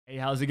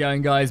How's it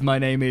going, guys? My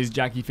name is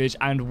Jackie Fish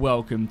and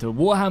welcome to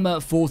Warhammer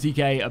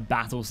 40K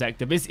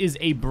Battlesector. This is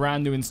a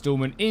brand new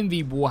installment in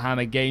the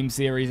Warhammer game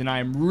series and I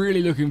am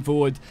really looking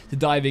forward to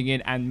diving in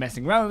and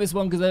messing around with this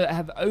one because I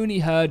have only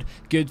heard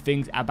good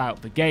things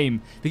about the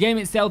game. The game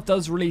itself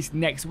does release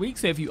next week,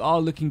 so if you are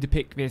looking to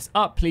pick this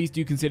up, please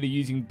do consider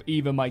using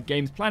either my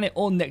Gamesplanet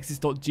or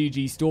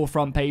Nexus.gg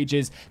storefront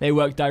pages. They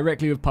work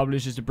directly with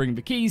publishers to bring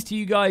the keys to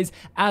you guys,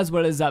 as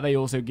well as that they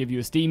also give you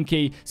a Steam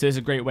key, so it's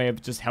a great way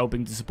of just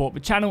helping to support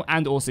the channel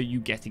and also you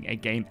getting a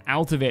game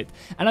out of it.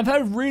 And I've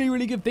heard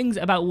really good things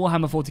about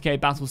Warhammer 40K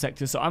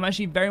Battlesector, so I'm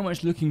actually very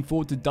much looking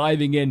forward to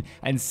diving in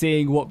and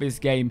seeing what this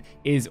game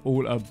is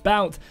all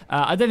about.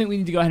 I don't think we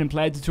need to go ahead and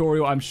play a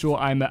tutorial. I'm sure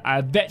I'm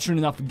a veteran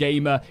enough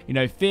gamer, you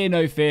know, fear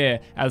no fear,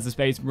 as the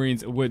Space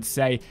Marines would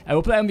say. And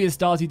we'll play on the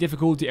Astarte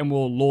difficulty and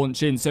we'll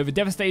launch in. So the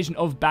devastation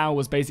of Bao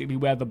was basically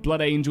where the Blood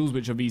Angels,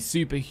 which are these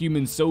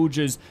superhuman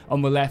soldiers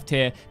on the left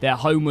here, their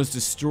home was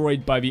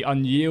destroyed by the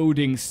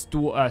unyielding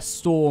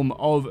storm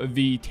of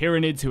the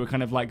Tyranids, who are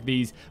kind of like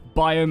these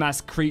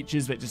biomass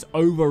creatures that just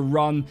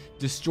overrun,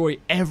 destroy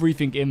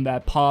everything in their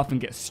path and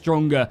get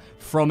stronger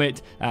from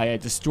it.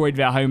 Destroyed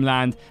their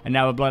homeland, and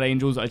now the Blood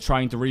Angels are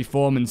trying to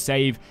reform and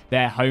save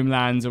their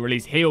homelands, or at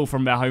least heal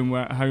from their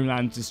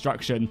homeland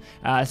destruction.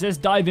 So let's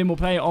dive in. We'll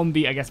play it on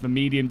the, I guess, the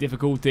medium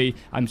difficulty.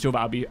 I'm sure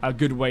that'll be a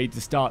good way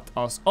to start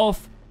us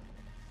off.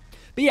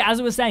 But yeah, as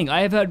I was saying,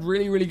 I have heard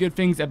really good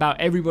things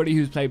about everybody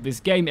who's played this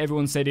game.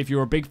 Everyone said if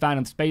you're a big fan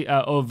of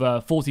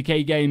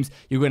 40k games,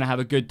 you're going to have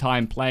a good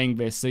time playing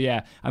this. So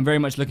yeah, I'm very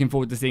much looking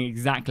forward to seeing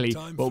exactly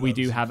what we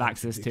do have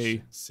access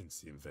to. Since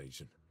the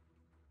invasion,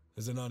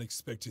 there's an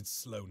unexpected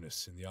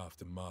slowness in the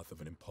aftermath of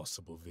an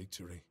impossible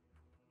victory.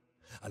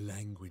 A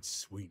languid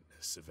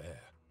sweetness of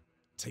air,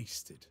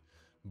 tasted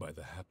by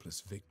the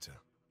hapless victor.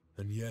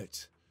 And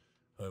yet,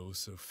 I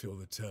also feel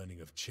the turning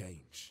of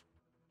change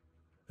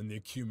and the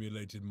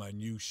accumulated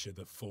minutiae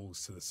that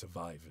falls to the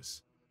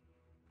survivors.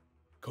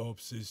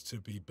 Corpses to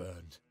be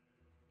burned,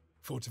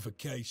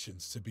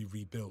 fortifications to be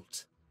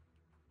rebuilt,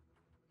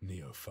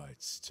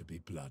 neophytes to be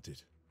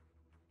blooded.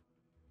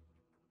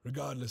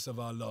 Regardless of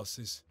our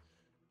losses,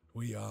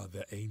 we are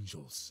the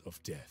angels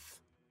of death,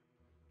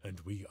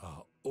 and we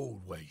are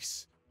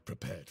always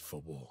prepared for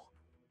war.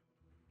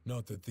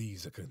 Not that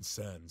these are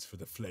concerns for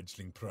the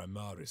fledgling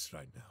Primaris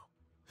right now.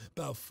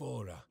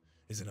 Balfora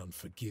is an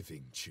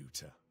unforgiving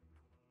tutor.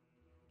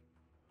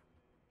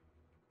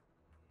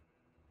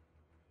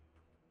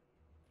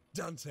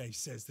 Dante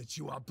says that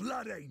you are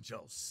blood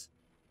angels.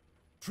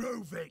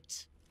 Prove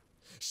it.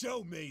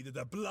 Show me that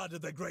the blood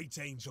of the great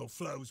angel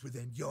flows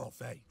within your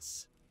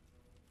veins.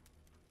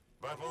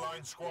 Battle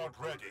line squad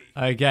ready.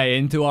 Okay,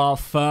 into our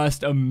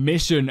first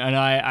mission, and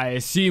I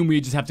assume we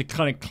just have to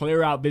kind of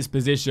clear out this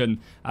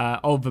position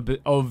of the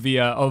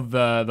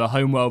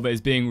homeworld that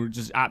is being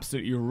just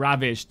absolutely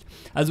ravished.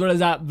 As well as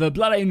that, the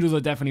Blood Angels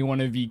are definitely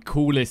one of the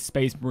coolest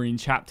Space Marine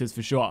chapters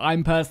for sure.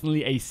 I'm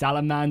personally a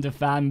Salamander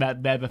fan.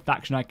 That they're the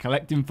faction I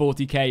collect in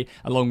 40k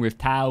along with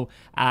Tau,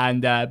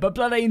 and but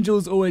Blood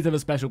Angels always have a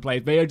special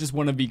place. They are just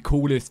one of the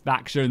coolest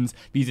factions.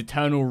 These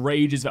eternal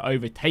rages that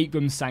overtake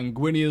them.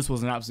 Sanguinius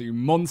was an absolute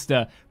monster.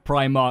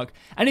 Primarch.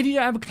 And if you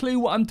don't have a clue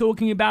what I'm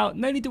talking about,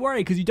 no need to worry,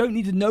 because you don't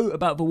need to know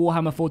about the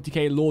Warhammer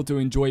 40k lore to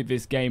enjoy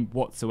this game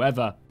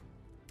whatsoever.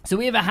 So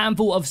we have a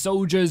handful of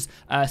soldiers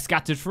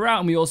scattered throughout,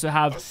 and we also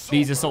have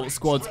these assault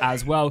squads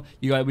as well.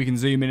 We can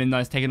zoom in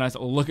and take a nice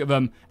little look at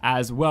them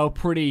as well.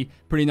 Pretty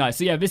nice.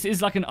 So yeah, this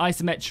is like an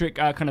isometric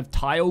kind of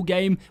tile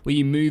game where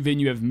you move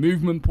in. You have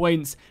movement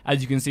points,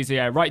 as you can see. So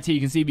yeah, right here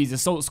you can see these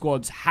assault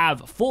squads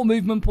have 4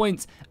 movement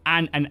points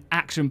and an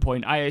action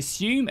point. I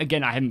assume,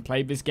 again, I haven't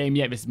played this game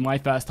yet. This is my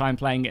first time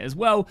playing it as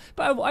well,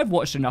 but I've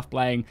watched enough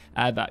playing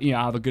that, you know,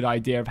 I have a good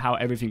idea of how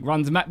everything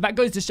runs. And that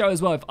goes to show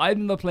as well, if I've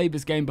never played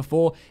this game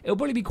before, it'll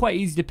probably be quite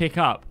easy to pick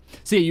up.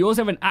 So yeah, you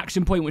also have an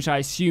action point, which I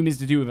assume is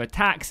to do with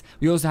attacks.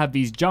 We also have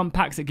these jump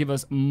packs that give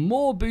us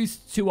more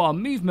boosts to our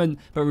movement,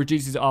 but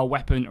reduces our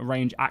weapon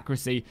range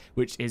accuracy,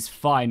 which is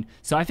fine.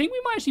 So I think we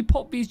might actually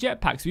pop these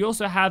jetpacks. We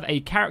also have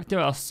a character,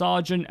 a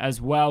sergeant as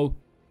well,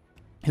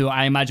 who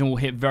I imagine will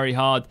hit very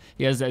hard.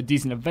 He has a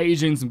decent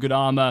evasion, some good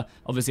armor,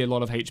 obviously a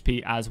lot of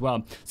HP as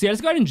well. So yeah,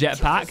 let's go ahead and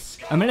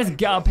jetpack. And then let's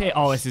get up here.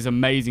 Oh, this is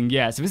amazing.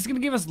 Yeah, so this is going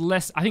to give us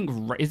less, I think,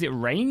 is it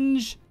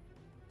range?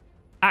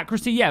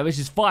 Accuracy, yeah, which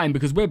is fine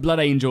because we're Blood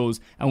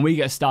Angels and we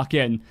get stuck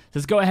in. So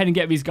let's go ahead and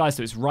get these guys.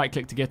 So it's right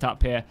click to get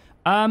up here.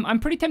 I'm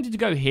pretty tempted to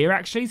go here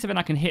actually, so then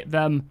I can hit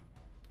them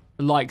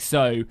like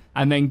so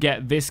and then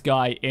get this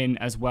guy in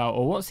as well.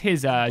 Or what's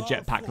his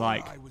jetpack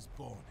like?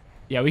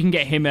 Yeah, we can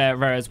get him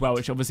there as well,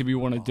 which obviously we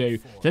want to do.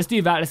 So let's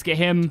do that. Let's get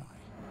him.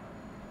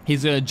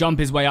 He's going to jump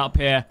his way up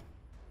here.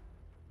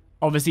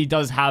 Obviously, he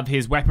does have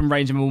his weapon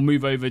range, and we'll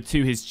move over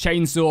to his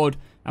chainsword,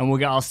 and we'll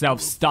get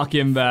ourselves stuck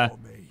in there.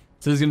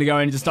 So he's going to go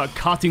in and just start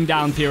cutting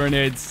down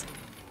Tyranids.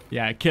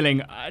 Yeah,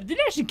 killing.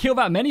 Didn't actually kill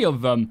that many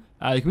of them.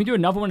 Can we do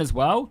another one as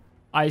well?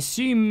 I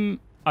assume...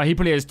 Oh, he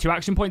probably has 2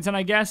 action points then,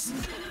 I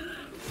guess.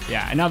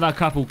 Yeah, another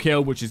couple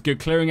kill, which is good.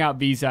 Clearing out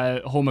these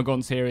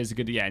Hormagaunts here is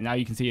good. Yeah, now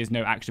you can see there's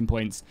no action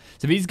points.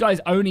 So these guys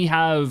only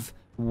have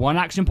 1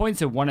 action point,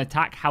 so 1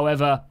 attack.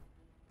 However,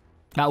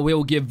 that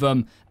will give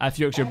them a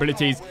few extra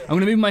abilities. I'm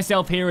going to move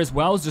myself here as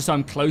well, just so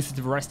I'm closer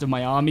to the rest of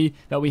my army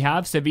that we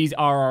have. So these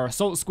are our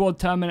assault squad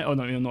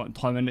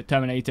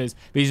Terminators.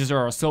 These are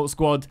our assault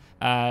squad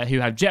who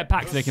have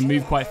jetpacks, so they can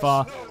move quite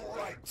far.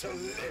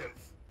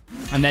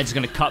 And they're just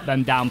going to cut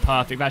them down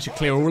perfect. That should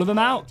clear all of them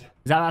out.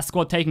 Is that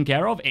squad taken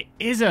care of? It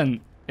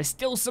isn't. There's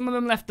still some of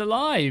them left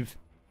alive.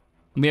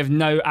 And we have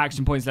no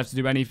action points left to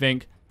do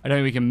anything. I don't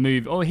think we can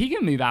move. Oh, he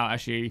can move out,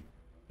 actually.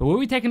 But will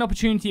we take an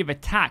opportunity of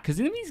attack? Because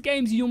in these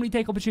games, you normally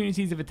take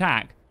opportunities of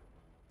attack.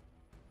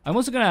 I'm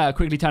also going to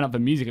quickly turn up the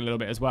music a little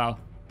bit as well.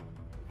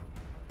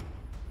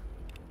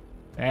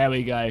 There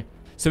we go.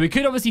 So we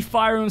could obviously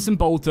fire on some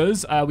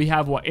bolters. We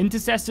have, what,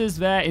 intercessors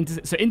there.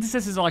 So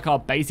intercessors are like our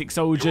basic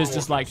soldiers,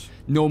 just like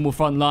normal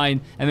front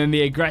line. And then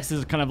the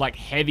aggressors are kind of like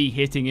heavy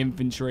hitting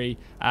infantry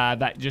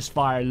that just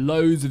fire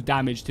loads of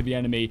damage to the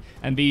enemy.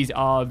 And these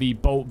are the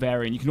bolt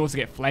variant. You can also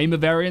get flamer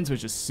variants,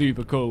 which is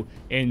super cool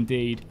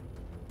indeed.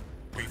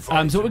 So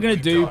what we're going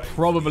to do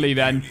probably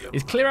then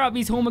is clear out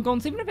these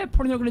Hormigons, even if they're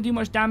probably not going to do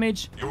much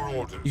damage.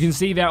 You can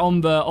see there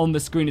on the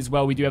screen as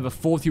well, we do have a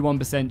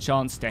 41%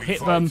 chance to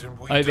hit them.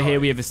 Over here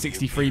we have a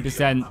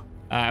 63%,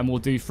 and we'll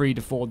do 3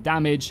 to 4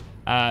 damage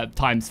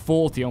times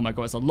 40. Oh my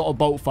god, it's a lot of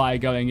bolt fire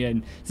going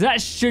in. So that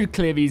should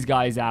clear these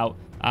guys out.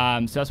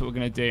 So that's what we're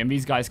going to do. And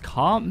these guys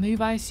can't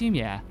move, I assume?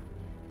 Yeah.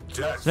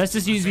 So let's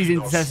just use these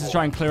intercessors to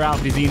try and clear out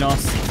the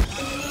Xenos.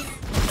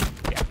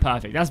 Yeah,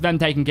 perfect. That's them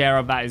taken care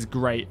of. That is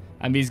great.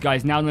 And these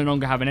guys now no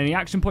longer have any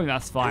action point.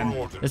 That's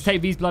fine. Let's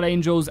take these Blood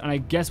Angels, and I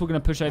guess we're going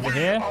to push over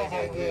here.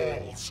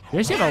 We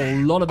actually have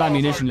a lot of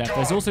ammunition left.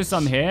 There's also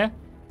some here,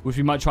 which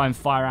we might try and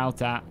fire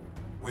out at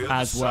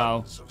as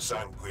well.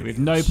 With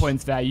no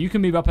points there. You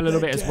can move up a little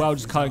bit as well.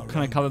 Just kind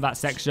of cover that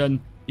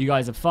section. You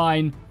guys are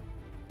fine.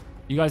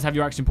 You guys have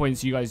your action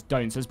points. You guys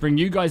don't. So let's bring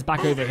you guys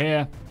back over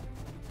here.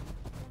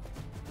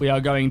 We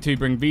are going to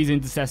bring these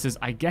intercessors,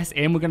 I guess,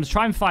 in. We're going to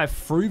try and fire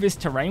through this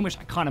terrain, which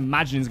I can't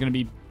imagine is going to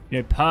be,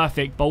 you know,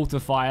 perfect bolter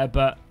fire,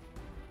 but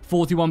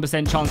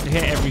 41% chance to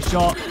hit every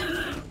shot.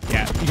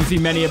 Yeah, you can see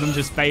many of them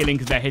just failing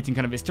because they're hitting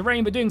kind of this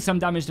terrain, but doing some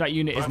damage to that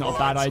unit is not a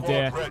bad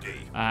idea.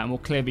 And we'll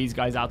clear these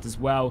guys out as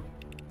well.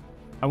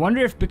 I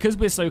wonder if, because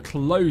we're so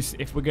close,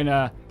 if we're going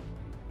to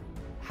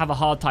have a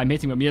hard time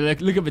hitting them. Yeah,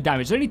 look at the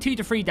damage. It's only 2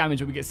 to 3 damage,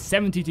 but we get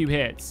 72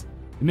 hits.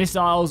 The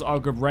missiles are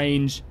good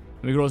range,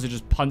 and we could also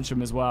just punch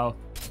them as well.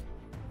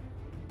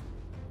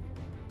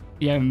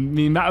 Yeah, I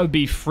mean, that would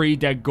be 3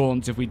 dead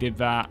gaunts if we did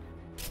that.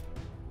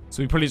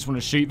 So we probably just want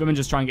to shoot them and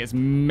just try and get as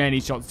many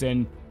shots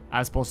in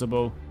as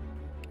possible.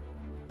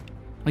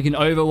 We can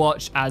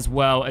overwatch as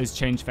well as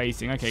change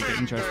facing. Okay, good,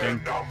 interesting.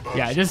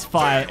 Yeah, just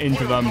fire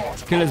into them.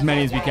 Kill as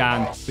many as we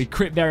can. We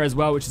crit there as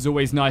well, which is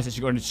always nice.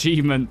 Actually got an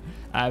achievement.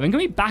 Then can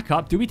we back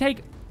up? Do we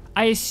take...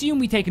 I assume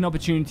we take an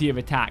opportunity of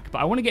attack, but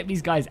I want to get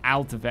these guys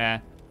out of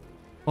there.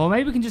 Or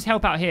maybe we can just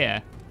help out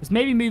here. Let's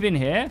maybe move in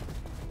here.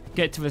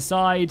 Get to the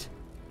side.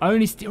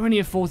 Still only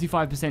a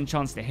 45%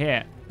 chance to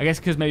hit. I guess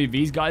because maybe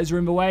these guys are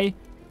in the way.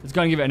 Let's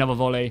go and give it another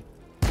volley.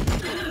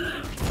 Oh,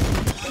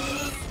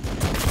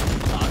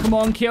 come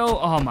on, kill.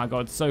 Oh my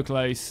god, so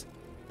close.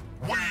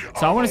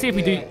 So I want to see if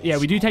we do... Yeah,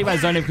 we do take that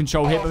zone of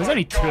control hit, but there's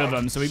only 2 of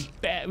them, so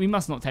we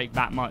must not take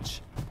that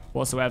much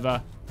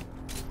whatsoever.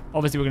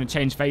 Obviously, we're going to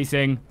change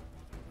facing.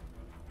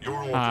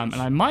 And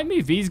I might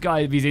move these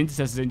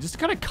intercessors in, just to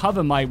kind of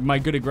cover my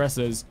good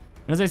aggressors.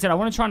 And as I said, I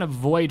want to try and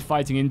avoid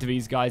fighting into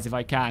these guys if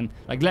I can.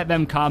 Like, let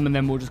them come, and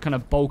then we'll just kind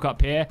of bulk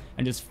up here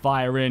and just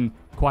fire in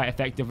quite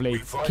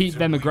effectively. Keep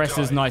them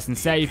aggressors nice and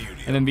safe,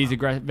 and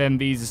then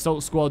these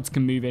assault squads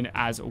can move in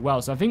as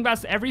well. So I think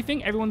that's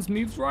everything. Everyone's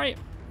moved right.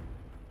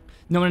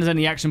 No one has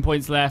any action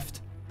points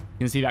left. You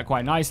can see that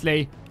quite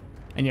nicely.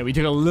 And yeah, we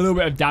took a little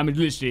bit of damage,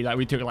 literally. Like,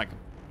 we took like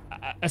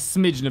a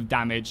smidgen of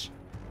damage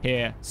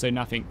here, so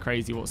nothing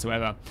crazy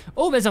whatsoever.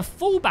 Oh, there's a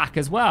fallback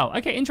as well.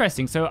 Okay,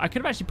 interesting. So I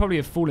could have actually probably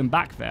have fallen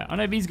back there. Oh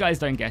no, these guys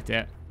don't get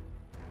it.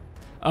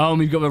 Oh, and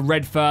we've got the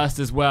red first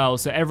as well.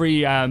 So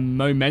every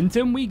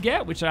momentum we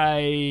get, which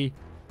I'm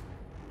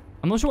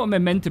not sure what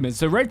momentum is.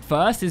 So red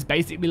first is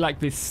basically like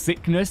this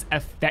sickness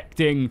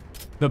affecting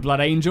the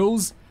Blood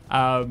Angels.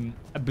 But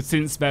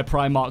since their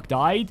Primarch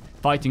died,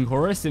 fighting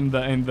Horus in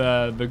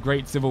the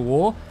Great Civil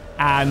War,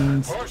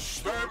 and push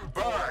them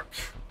back.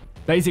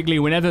 Basically,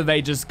 whenever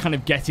they just kind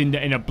of get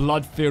in a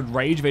blood-filled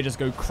rage, they just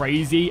go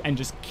crazy and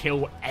just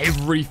kill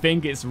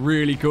everything. It's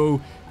really cool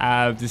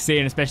to see,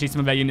 and especially some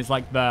of their units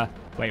like the...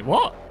 Wait,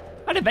 what?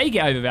 How did they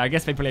get over there? I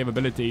guess they probably have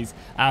abilities.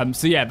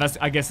 So yeah,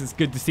 I guess it's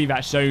good to see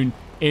that shown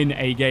in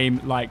a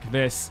game like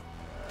this.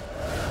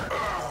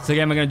 So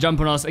again, we're going to jump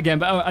on us again,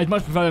 but I'd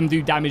much prefer them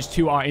do damage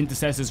to our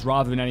intercessors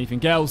rather than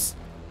anything else.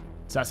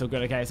 So that's all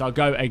good. Okay, so I'll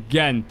go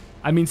again.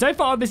 I mean, so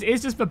far this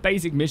is just for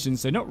basic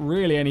missions, so not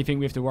really anything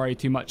we have to worry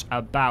too much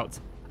about.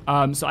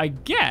 So I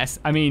guess,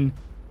 I mean,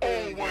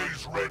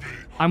 always ready.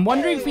 I'm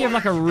wondering if we have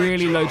like a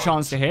really low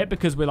chance to hit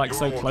because we're like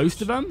so close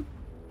to them.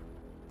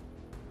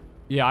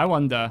 Yeah, I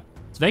wonder.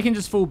 So they can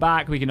just fall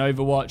back. We can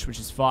overwatch, which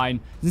is fine.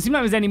 Doesn't seem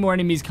like there's any more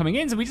enemies coming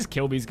in, so we just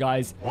kill these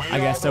guys, I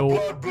guess. So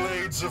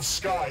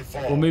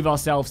we'll move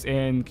ourselves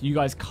in. You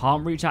guys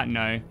can't reach out?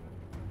 No. I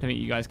don't think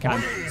you guys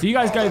can. So you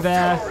guys go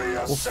there.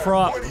 We'll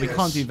throw up. We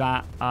can't do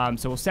that.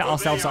 So we'll set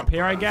ourselves up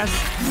here, I guess.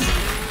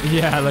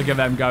 Yeah, look at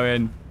them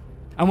going.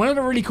 And one of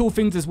the really cool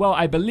things as well,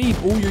 I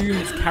believe all your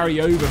units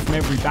carry over from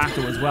every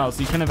battle as well.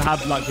 So you kind of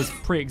have like this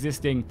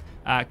pre-existing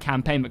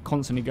campaign that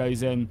constantly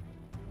goes in.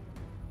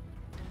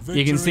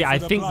 You can see, I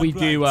think we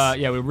do,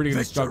 yeah, we're really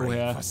going to struggle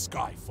here.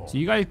 So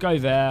you guys go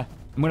there.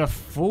 I'm going to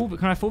fall, but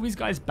can I fall these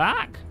guys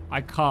back?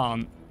 I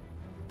can't.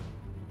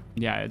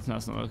 Yeah, it's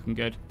not looking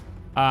good.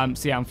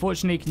 So yeah,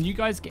 unfortunately, can you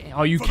guys get,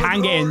 oh, you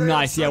can get in,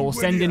 nice. Yeah, we'll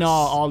send in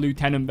our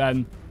lieutenant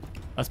then.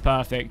 That's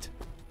perfect.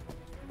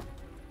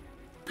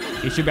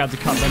 He should be able to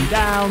cut them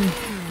down.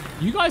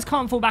 You guys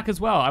can't fall back as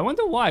well. I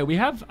wonder why. We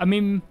have, I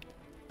mean,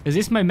 is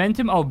this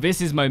momentum? Oh,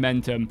 this is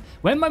momentum.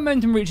 When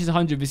momentum reaches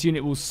 100, this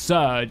unit will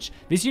surge.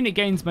 This unit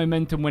gains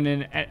momentum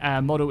when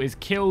a model is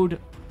killed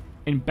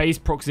in base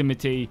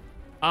proximity.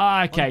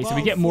 Okay, so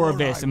we get more of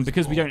this, and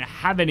because we don't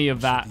have any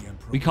of that,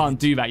 we can't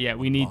do that yet.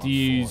 We need to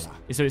use,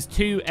 so it's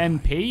 2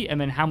 MP,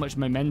 and then how much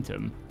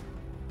momentum?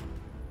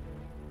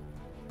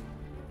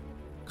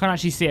 Can't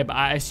actually see it, but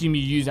I assume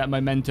you use that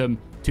momentum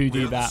to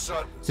do that.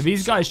 So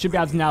these guys should be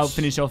able to now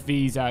finish off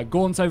these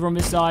gaunts over on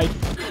this side.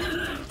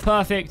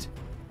 Perfect.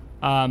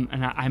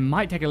 And I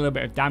might take a little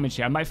bit of damage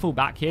here. I might fall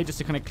back here just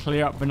to kind of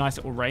clear up the nice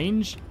little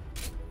range.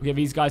 We'll get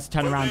these guys to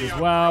turn around as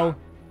well,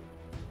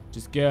 which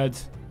is good.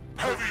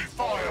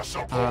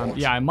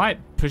 Yeah, I might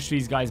push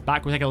these guys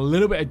back. We'll take a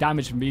little bit of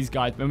damage from these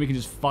guys, but then we can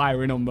just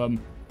fire in on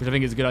them, which I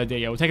think is a good idea.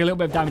 Yeah, we'll take a little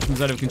bit of damage from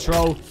zone of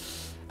control.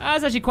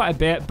 That's actually quite a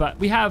bit, but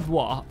we have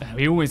what?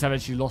 We always have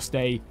actually lost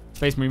a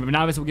Space Marine, but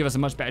now this will give us a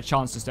much better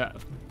chance just to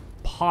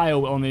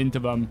pile on into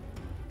them.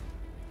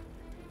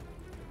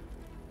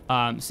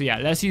 So yeah,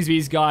 let's use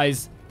these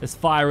guys. Let's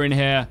fire in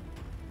here.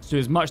 Let's do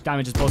as much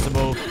damage as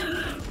possible.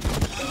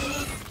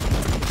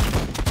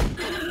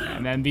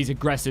 And then these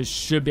aggressors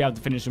should be able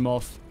to finish them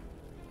off.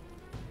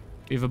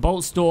 We have a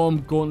Bolt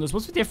Storm, Gauntlets.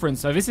 What's the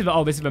difference? So this is,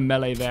 oh, this is a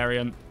melee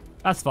variant.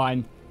 That's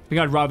fine. I think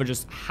I'd rather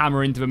just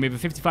hammer into them. We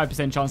have a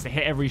 55% chance to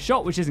hit every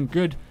shot, which isn't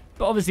good.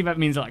 But obviously that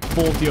means that like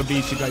 40 of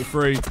these should go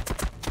through.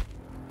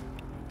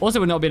 Also,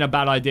 it would not have been a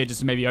bad idea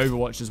just to maybe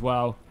Overwatch as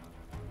well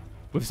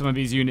with some of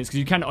these units, because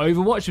you can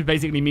Overwatch, which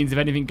basically means if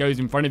anything goes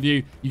in front of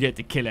you, you get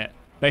to kill it,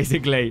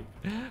 basically.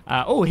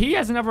 Oh, he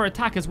has another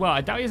attack as well.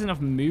 I doubt he has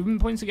enough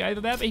movement points to get over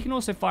there, but he can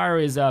also fire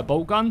his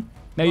bolt gun.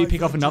 Maybe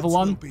pick off another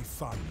one.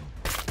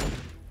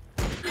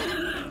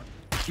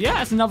 Yeah,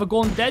 that's another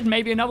Gaunt dead.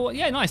 Maybe another one.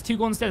 Yeah, nice. 2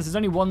 Gaunts dead. There's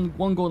only one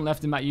Gaunt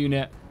left in that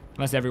unit.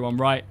 That's everyone,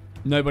 right?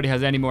 Nobody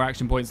has any more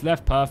action points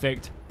left.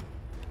 Perfect.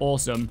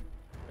 Awesome.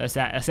 Let's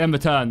end the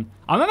turn.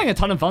 I'm having a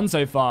ton of fun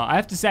so far, I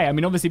have to say. I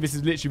mean, obviously, this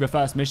is literally the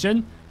first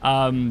mission.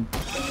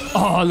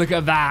 Oh, look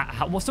at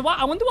that. So what?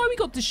 I wonder why we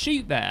got to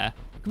shoot there.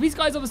 These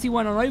guys obviously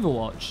weren't on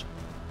Overwatch.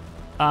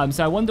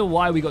 So I wonder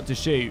why we got to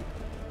shoot.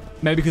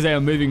 Maybe because they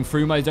were moving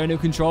through my zone of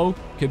control.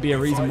 Could be a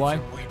reason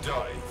why.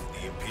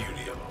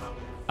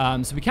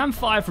 So we can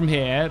fire from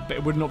here, but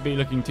it would not be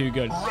looking too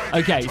good.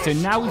 Okay, so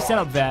now we've set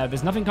up there.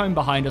 There's nothing coming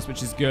behind us,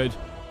 which is good.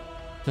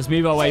 Let's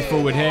move our way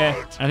forward here.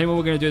 And I think what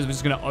we're going to do is we're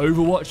just going to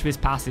Overwatch this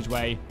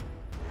passageway.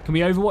 Can we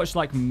Overwatch,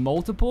 like,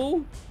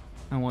 multiple?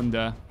 I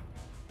wonder.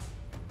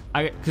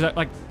 Because,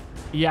 like,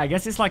 yeah, I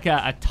guess it's like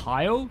a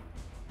tile.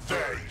 So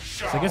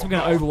I guess we're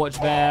going to Overwatch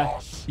there.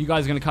 You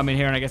guys are going to come in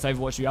here and I guess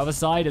Overwatch the other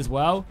side as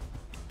well.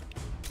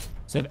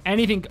 So if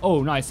anything...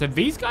 Oh, nice. So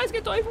these guys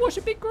get to Overwatch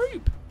a big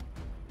group.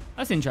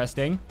 That's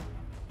interesting.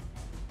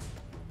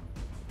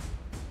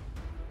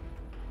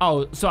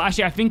 Oh, so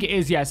actually I think it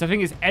is, yes. I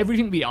think it's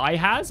everything the eye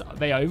has,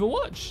 they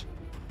Overwatch.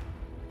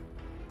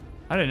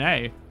 I don't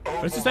know.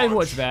 Let's just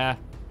Overwatch there.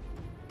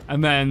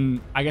 And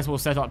then I guess we'll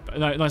set up a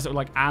nice little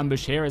like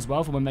ambush here as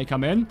well for when they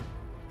come in.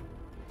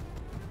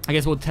 I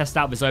guess we'll test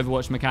out this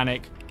Overwatch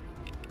mechanic.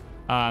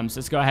 So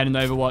let's go ahead and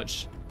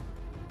Overwatch.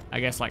 I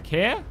guess like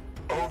here.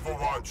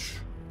 Overwatch.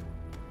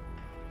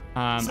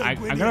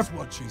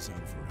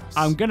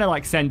 I'm gonna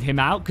like send him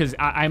out because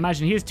I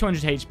imagine he has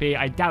 200 HP.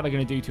 I doubt they're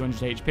gonna do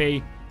 200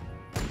 HP.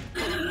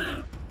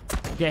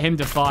 Get him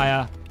to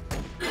fire.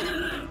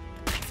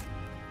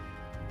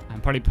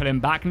 And probably put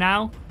him back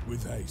now.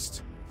 With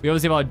haste. We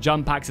obviously have our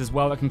jump packs as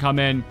well that can come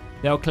in.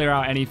 They'll clear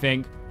out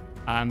anything.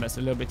 That's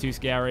a little bit too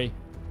scary.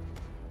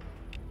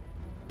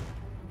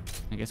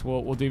 I guess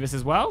we'll do this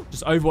as well.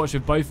 Just Overwatch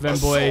with both of them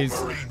boys.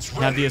 And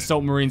have the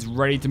Assault Marines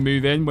ready to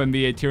move in when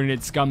the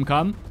Tyranid scum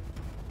come.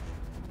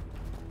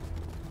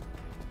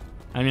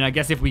 I mean, I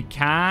guess if we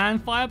can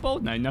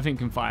firebolt. No, nothing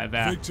can fire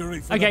there.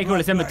 Okay, cool.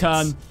 Let's end the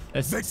turn.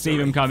 Let's see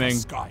them coming.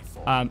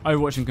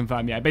 Overwatch and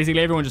confirm. Yeah,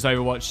 basically everyone just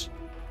Overwatch.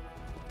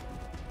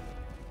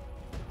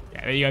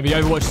 Yeah, there you go. The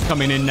Overwatch is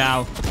coming in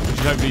now. We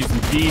should hopefully do some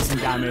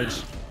decent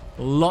damage.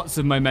 Lots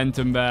of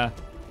momentum there.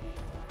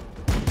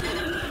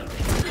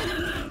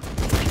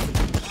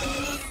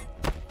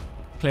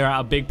 Clear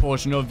out a big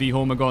portion of the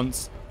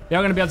Hormagaunts. They are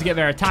going to be able to get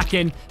their attack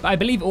in, but I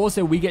believe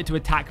also we get to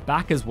attack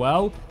back as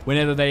well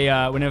whenever they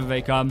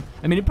come.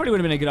 I mean, it probably would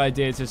have been a good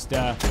idea to just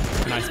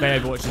nice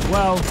Overwatch as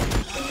well.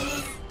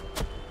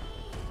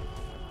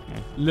 Yeah,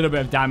 a little bit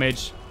of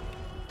damage.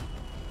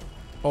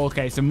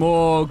 Okay, some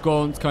more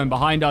Gaunts coming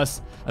behind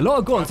us. A lot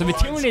of Gaunts. So the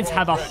Tyranids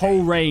have a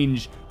whole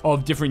range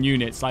of different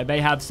units. Like,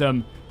 they have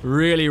some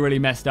really, really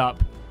messed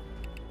up.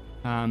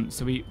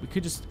 So we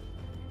could just...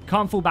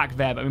 Can't fall back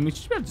there, but I mean, we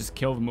should be able to just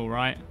kill them all,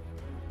 right?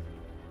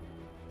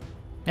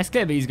 Let's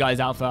get these guys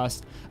out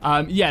first.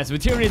 Yeah, so the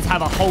Tyranids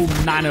have a whole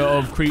manner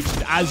of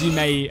creatures, as you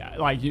may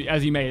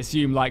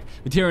assume. Like,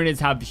 the Tyranids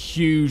have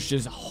huge,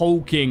 just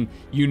hulking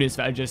units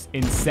that are just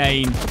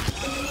insane.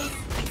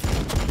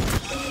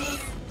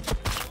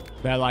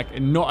 They're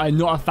like not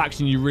a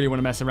faction you really want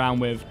to mess around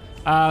with.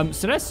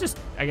 So let's just,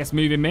 I guess,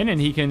 move him in, and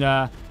he can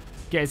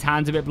get his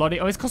hands a bit bloody.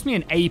 Oh, it's cost me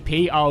an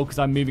AP. Oh, because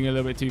I'm moving a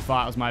little bit too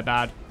far. That was my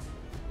bad.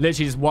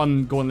 Literally just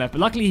one Gaunt left.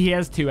 But luckily he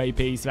has 2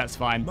 AP, so that's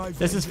fine. Let's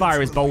just fire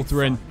his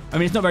bolter in. I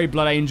mean, it's not very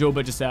Blood Angel,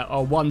 but just a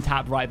one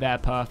tap right there.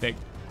 Perfect.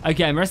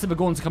 Again, the rest of the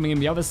Gaunts are coming in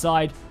the other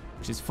side,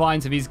 which is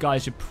fine. So these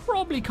guys should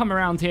probably come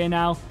around here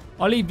now.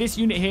 I'll leave this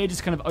unit here,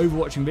 just kind of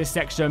overwatching this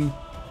section.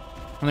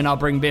 And then I'll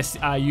bring this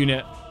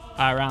unit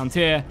around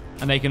here,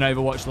 and they can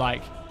overwatch,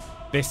 like,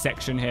 this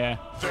section here.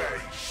 They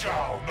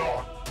shall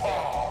not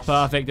pass.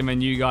 Perfect. And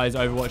then you guys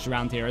overwatch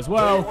around here as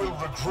well. They will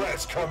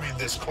regret coming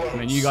this close.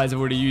 And then you guys have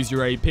already used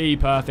your AP.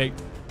 Perfect.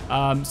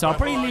 So I'll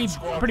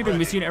probably bring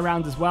this unit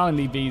around as well and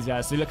leave these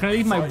there. So can I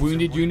leave my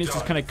wounded units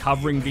just kind of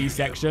covering these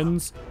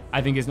sections?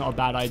 I think is not a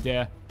bad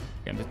idea.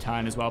 Get them to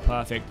turn as well.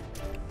 Perfect.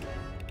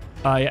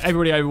 Yeah,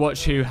 everybody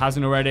overwatch who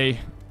hasn't already.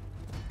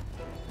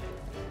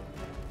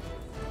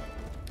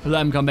 Let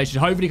them come. They should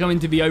hopefully come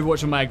into the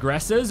overwatch of my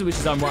aggressors, which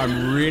is what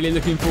I'm really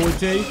looking forward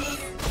to.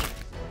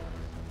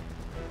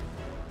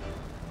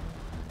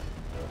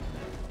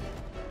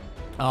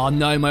 Oh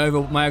no,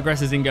 my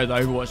aggressors didn't go to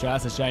overwatch.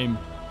 That's a shame.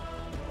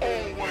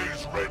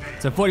 Always ready.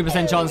 So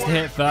 40% chance to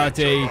hit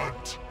 30.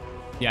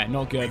 Yeah,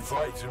 not good.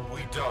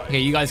 Okay,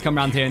 you guys come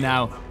around here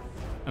now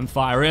and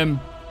fire him.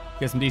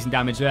 Get some decent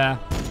damage there.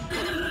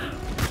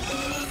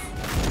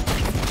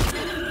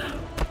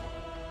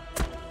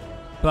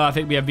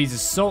 Perfect. We have these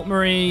assault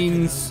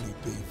marines.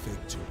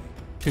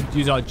 Could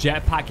use our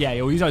jetpack. Yeah,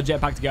 we'll use our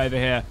jetpack to get over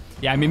here.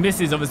 Yeah, I mean, this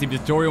is obviously the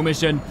tutorial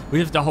mission. We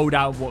have to hold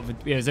out.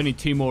 There's only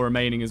 2 more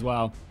remaining as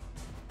well.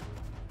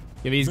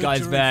 Get these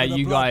guys there.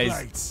 You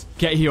guys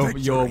get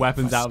your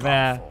weapons out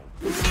there.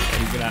 He's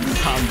gonna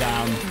calm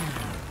down.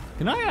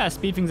 Can I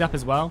speed things up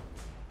as well?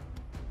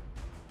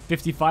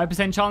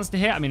 55% chance to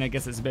hit. I mean, I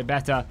guess it's a bit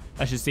better.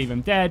 Let's just see them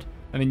dead,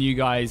 and then you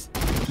guys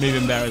move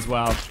him there as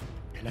well.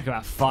 Look at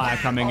that fire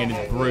coming in.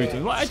 It's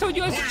brutal. What? I told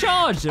you guys to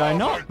charge. Did I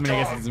not? I mean,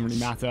 I guess it doesn't really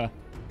matter.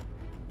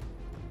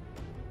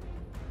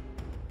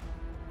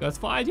 You guys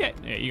fired yet?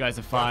 Yeah, you guys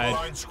are fired.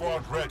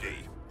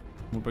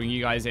 We'll bring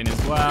you guys in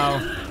as well.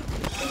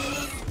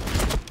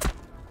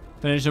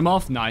 Finish them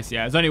off. Nice,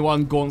 yeah. There's only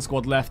 1 Gaunt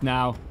squad left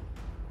now.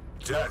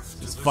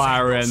 Just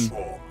fire in.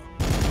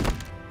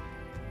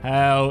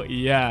 Hell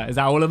yeah. Is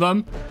that all of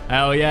them?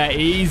 Hell yeah.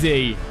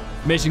 Easy.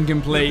 Mission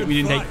complete.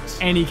 We didn't take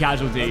any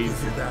casualties.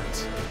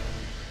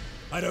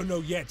 I don't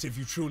know yet if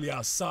you truly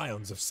are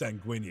scions of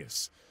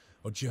Sanguinius,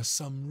 or just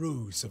some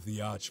ruse of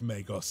the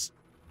Archmagos.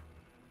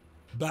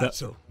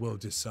 Battle will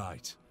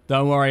decide.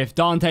 Don't worry. If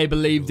Dante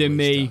believed in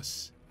me,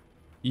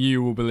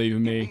 you will believe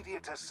in me.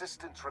 Immediate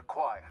assistance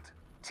required.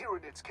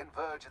 Tyranids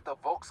converge at the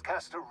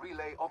Voxcaster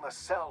relay on the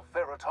Sal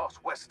Veritas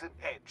western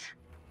edge.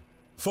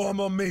 Form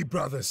on me,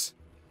 brothers.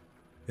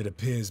 It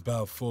appears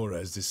Balfora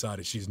has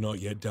decided she's not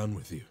yet done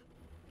with you.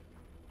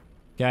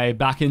 Okay,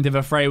 back into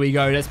the fray we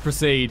go. Let's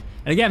proceed.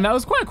 And again, that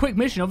was quite a quick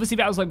mission. Obviously,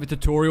 that was like the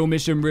tutorial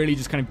mission, really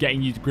just kind of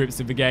getting you to grips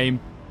with the game.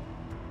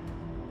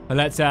 But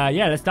let's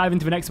dive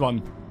into the next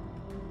one.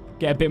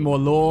 Get a bit more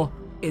lore.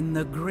 In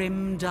the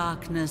grim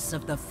darkness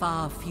of the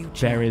far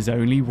future, there is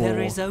only war.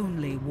 There is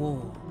only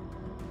war.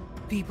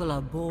 People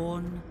are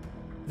born,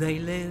 they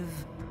live,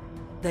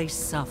 they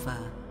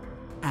suffer,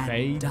 and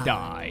they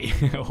die.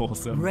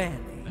 Awesome.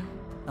 Rarely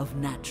of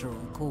natural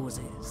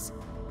causes.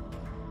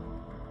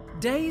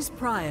 Days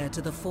prior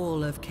to the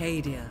fall of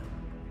Cadia,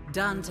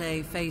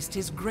 Dante faced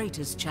his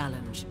greatest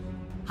challenge.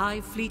 High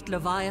Fleet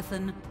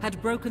Leviathan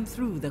had broken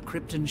through the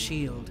Krypton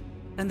shield,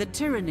 and the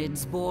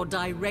Tyranids bore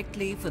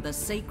directly for the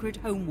sacred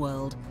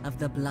homeworld of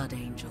the Blood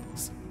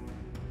Angels,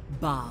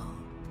 Baal.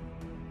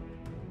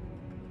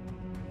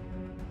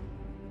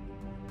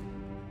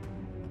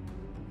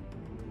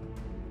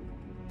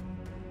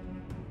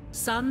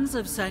 Sons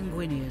of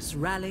Sanguinius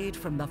rallied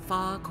from the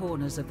far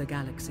corners of the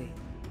galaxy.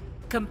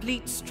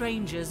 Complete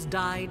strangers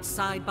died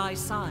side by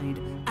side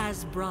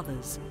as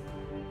brothers.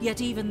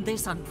 Yet even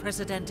this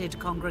unprecedented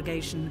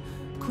congregation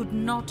could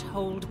not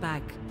hold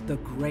back the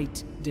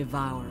Great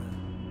Devourer.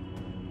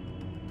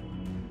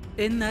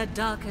 In their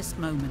darkest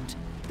moment,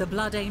 the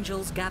Blood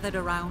Angels gathered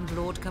around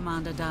Lord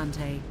Commander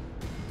Dante,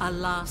 a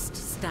last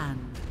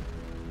stand.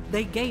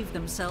 They gave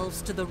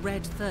themselves to the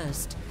Red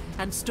Thirst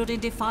and stood in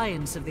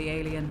defiance of the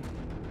alien.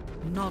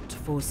 Not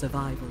for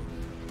survival,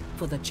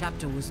 for the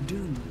chapter was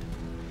doomed,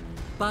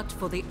 but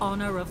for the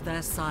honor of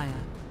their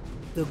sire,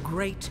 the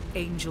great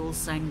angel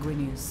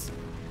Sanguinius.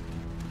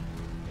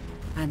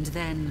 And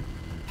then,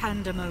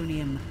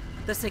 pandemonium,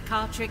 the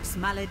Cicatrix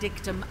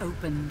Maledictum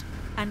opened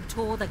and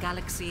tore the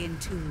galaxy in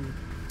two.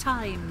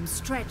 Time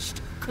stretched,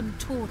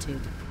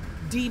 contorted.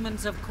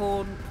 Demons of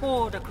Khorne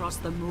poured across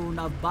the moon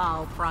of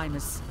Baal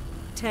Primus,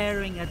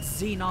 tearing at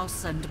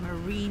Xenos and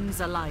Marines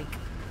alike.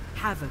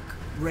 Havoc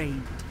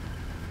reigned.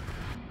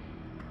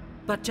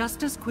 But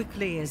just as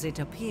quickly as it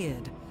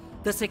appeared,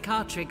 the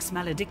Cicatrix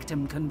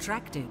Maledictum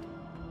contracted.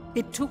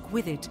 It took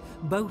with it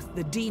both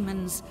the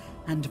demons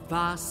and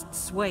vast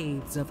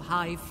swathes of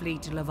High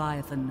Fleet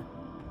Leviathan.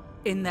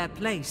 In their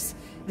place,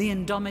 the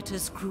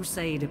Indomitus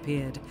Crusade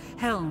appeared,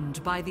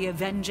 helmed by the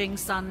avenging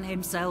sun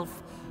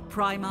himself,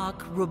 Primarch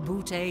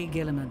Rabute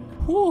Guilliman.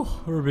 Whew,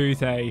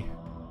 Rabute.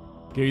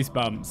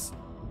 Goosebumps.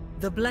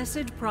 The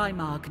blessed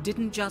Primarch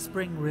didn't just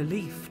bring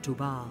relief to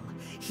Baal.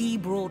 He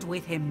brought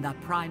with him the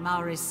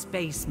Primaris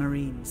Space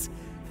Marines,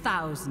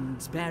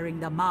 thousands bearing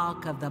the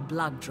mark of the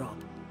Blood Drop.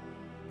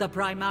 The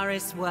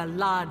Primaris were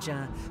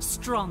larger,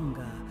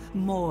 stronger,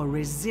 more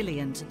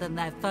resilient than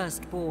their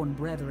firstborn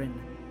brethren.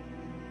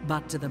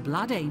 But to the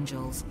Blood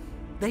Angels,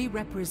 they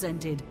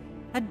represented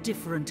a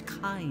different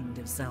kind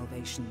of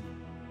salvation.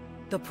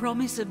 The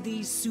promise of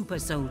these super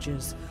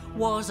soldiers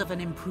was of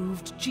an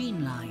improved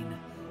gene line,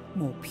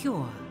 more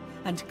pure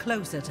and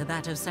closer to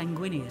that of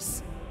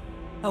Sanguinius.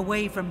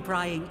 Away from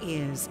prying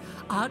ears,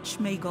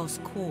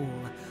 Archmagos Call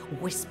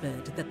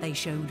whispered that they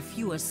showed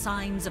fewer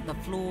signs of the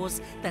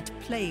flaws that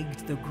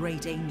plagued the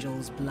great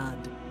angel's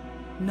blood.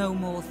 No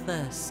more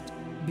thirst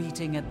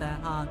beating at their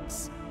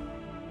hearts.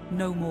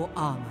 No more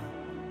armor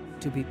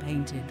to be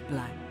painted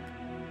black.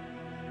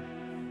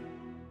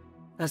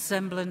 A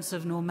semblance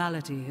of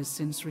normality has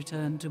since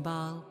returned to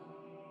Baal.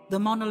 The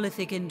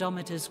monolithic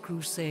Indomitus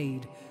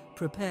Crusade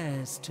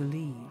prepares to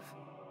leave.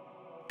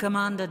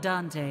 Commander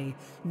Dante,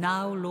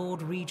 now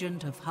Lord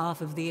Regent of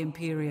half of the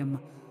Imperium,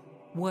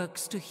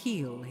 works to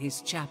heal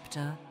his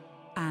chapter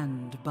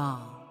and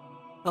Baal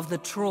of the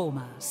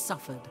trauma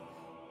suffered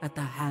at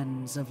the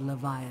hands of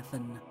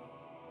Leviathan.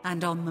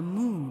 And on the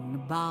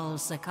moon Baal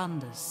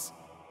Secundus,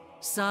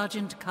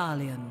 Sergeant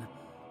Carlion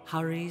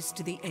hurries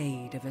to the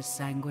aid of a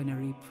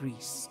sanguinary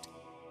priest.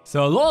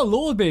 So a lot of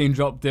lore being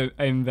dropped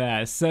in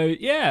there. So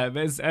yeah,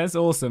 that's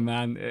awesome,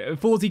 man.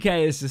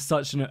 40k is just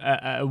such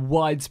a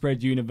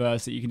widespread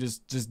universe that you can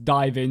just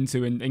dive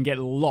into and get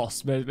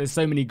lost. There's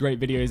so many great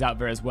videos out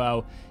there as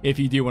well if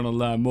you do want to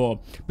learn more.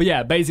 But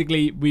yeah,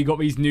 basically we got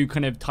these new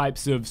kind of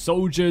types of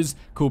soldiers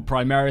called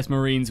Primaris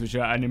Marines, which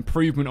are an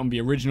improvement on the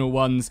original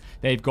ones.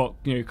 They've got,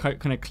 you know,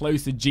 kind of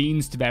closer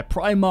genes to their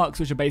Primarchs,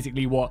 which are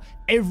basically what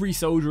every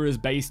soldier is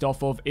based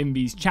off of in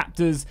these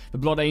chapters. The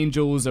Blood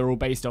Angels are all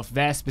based off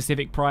their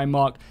specific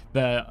Primarch,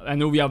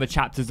 and all the other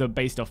chapters are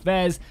based off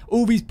theirs.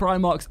 All these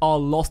Primarchs are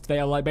lost. They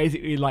are like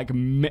basically like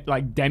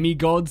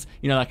demigods,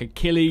 you know, like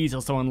Achilles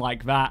or someone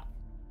like that,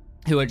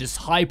 who are just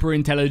hyper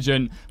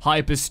intelligent,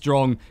 hyper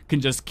strong,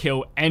 can just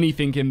kill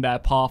anything in their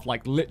path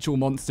like literal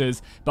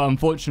monsters. But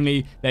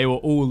unfortunately, they were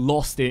all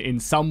lost in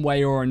some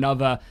way or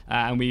another,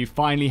 and we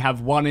finally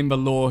have one in the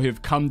lore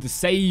who've come to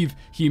save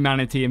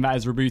humanity, and that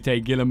is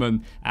Rabute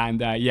Guilliman.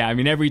 And yeah, I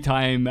mean, every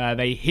time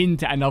they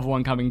hint at another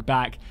one coming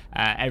back,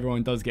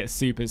 everyone does get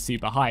super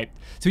hyped.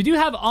 So we do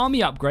have army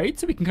upgrades,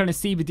 so we can kind of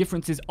see the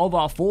differences of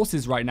our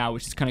forces right now,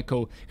 which is kind of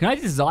cool. Can I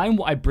design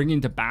what I bring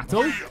into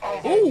battle?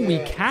 Oh, we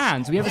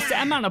can. So we have a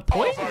set amount of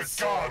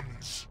points.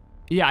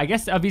 Yeah, I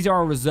guess these are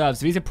our reserves.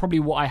 So these are probably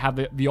what I have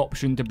the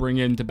option to bring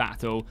into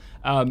battle.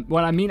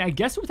 Well, I mean, I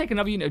guess we'll take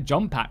another unit of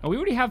jump pack. Oh, we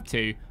already have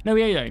two. No,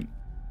 we don't.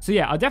 So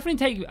yeah, I'll definitely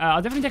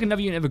take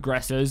another unit of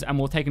aggressors, and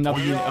we'll take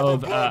another unit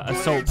of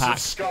assault pack.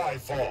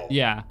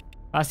 Yeah,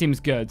 that seems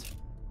good.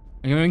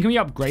 Can we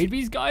upgrade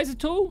these guys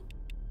at all?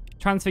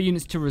 Transfer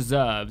units to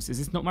reserves. Is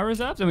this not my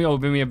reserves? And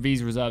then we have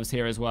these reserves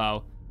here as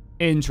well.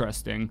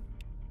 Interesting.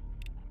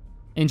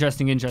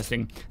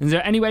 Interesting. Is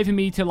there any way for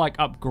me to like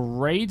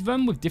upgrade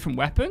them with different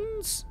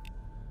weapons?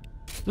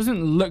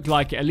 Doesn't look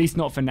like it, at least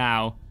not for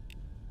now.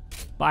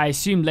 But I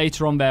assume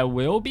later on there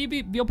will be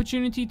the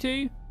opportunity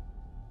to.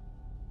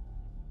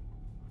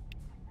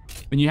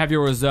 When you have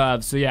your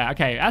reserves. So yeah,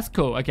 okay, that's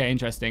cool. Okay,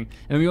 interesting.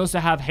 And we also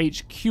have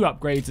HQ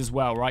upgrades as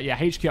well, right? Yeah,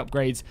 HQ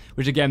upgrades,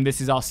 which again, this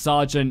is our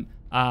sergeant,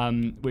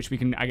 which we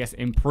can, I guess,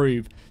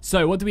 improve.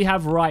 So what do we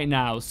have right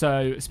now?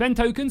 So spend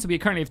tokens. So we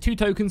currently have 2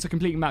 tokens for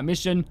completing that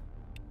mission.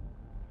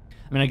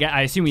 I mean,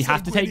 I assume we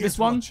have to take this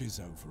one.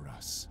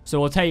 So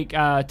we'll take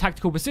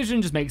tactical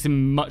precision, just makes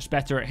him much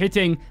better at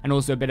hitting, and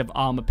also a bit of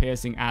armor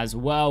piercing as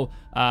well.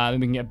 Then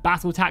we can get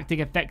battle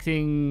tactic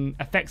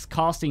effects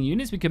casting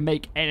units. We can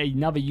make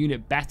another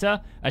unit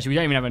better. Actually, we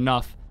don't even have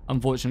enough,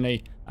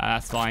 unfortunately.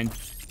 That's fine.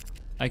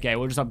 Okay,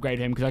 we'll just upgrade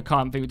him because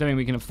don't think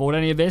we can afford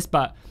any of this.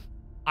 But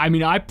I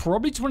mean, I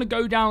probably just want to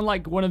go down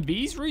like one of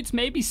these routes,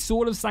 maybe.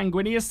 Sword of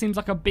Sanguinius seems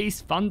like a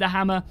beast.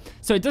 Thunderhammer.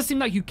 So it does seem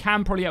like you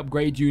can probably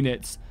upgrade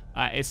units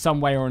It's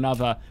some way or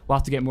another. We'll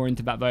have to get more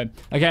into that though.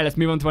 Okay, let's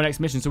move on to our next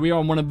mission. So we are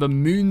on one of the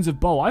moons of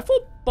Bol. I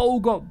thought Bol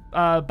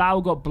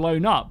got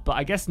blown up, but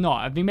I guess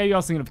not. I think maybe I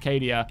was thinking of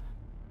Cadia.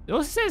 It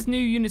also says new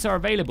units are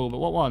available, but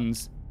what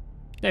ones?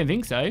 Don't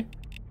think so. I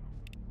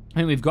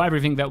think we've got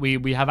everything that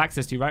we have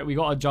access to, right? We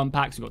got our jump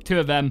packs. We've got 2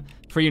 of them,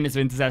 3 units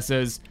of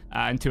intercessors,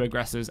 and 2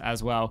 aggressors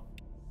as well.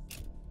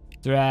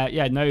 So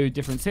yeah, no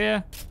difference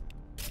here.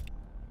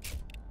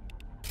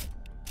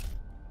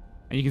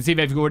 And you can see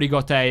they've already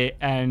got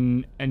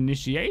an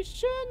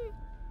initiation?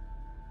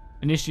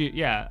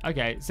 Yeah,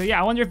 okay. So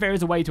yeah, I wonder if there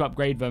is a way to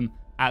upgrade them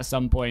at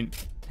some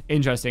point.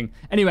 Interesting.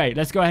 Anyway,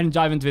 let's go ahead and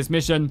dive into this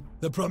mission.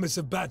 The promise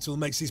of battle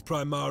makes his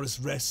Primaris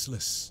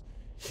restless,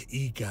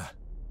 eager.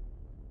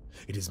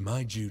 It is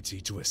my duty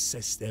to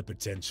assess their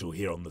potential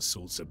here on the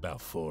Salts of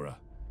Balfora.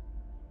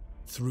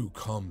 Through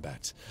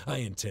combat, I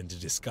intend to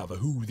discover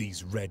who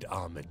these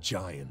red-armored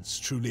giants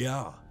truly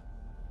are.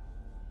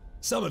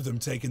 Some of them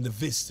take in the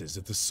vistas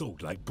of the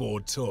Salt like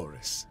bored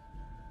tourists.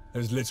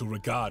 There's little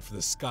regard for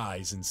the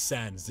skies and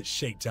sands that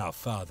shaped our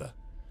father.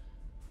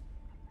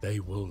 They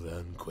will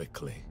learn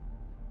quickly.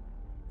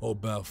 Or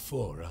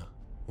Balfora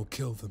will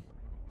kill them.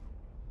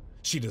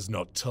 She does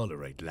not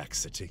tolerate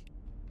laxity.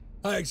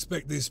 I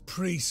expect this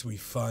priest we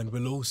find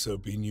will also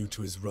be new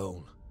to his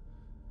role.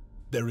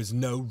 There is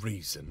no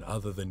reason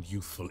other than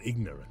youthful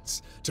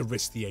ignorance to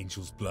risk the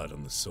angel's blood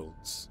on the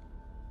Salts.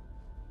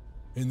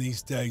 In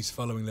these days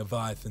following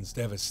Leviathan's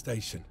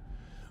devastation,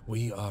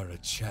 we are a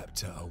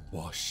chapter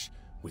awash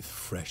with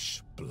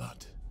fresh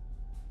blood.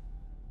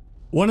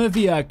 One of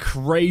the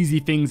crazy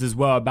things as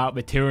well about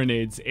the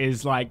Tyranids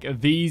is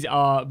like these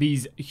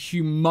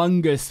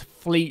humongous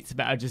fleets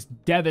that are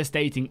just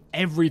devastating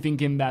everything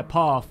in their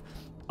path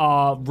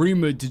are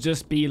rumored to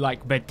just be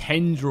like the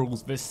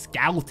tendrils, the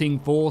scouting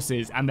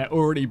forces, and they're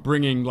already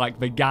bringing like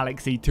the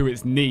galaxy to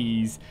its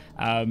knees.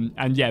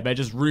 And yeah, they're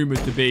just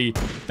rumored to be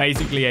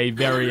basically a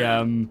very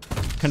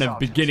kind of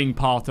beginning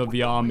part of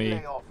the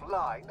army.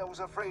 Offline, I was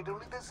afraid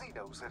only the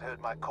Xenos had heard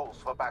my calls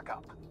for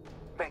backup.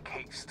 Make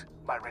haste.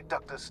 My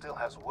Reductor still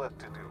has work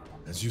to do.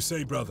 As you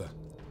say, brother,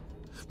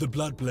 the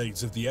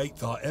Bloodblades of the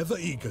Eighth are ever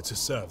eager to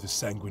serve the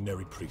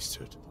sanguinary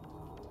priesthood.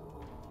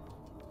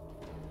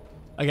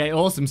 Okay,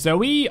 awesome. So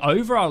we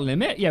over our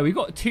limit? Yeah, we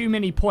got too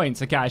many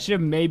points. Okay, I should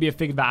have maybe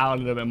figured that out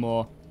a little bit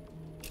more.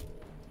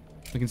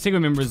 We can stick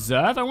them in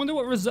reserve. I wonder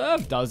what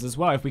reserve does as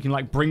well. If we can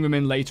like bring them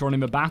in later on in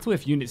the battle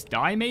if units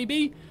die,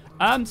 maybe.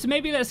 So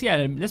maybe let's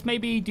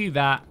maybe do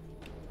that.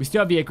 We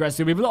still have the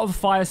aggressor. We have a lot of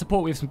fire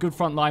support. We have some good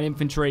frontline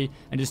infantry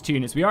and just 2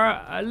 units. We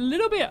are a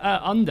little bit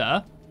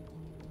under,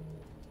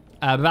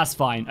 but that's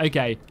fine.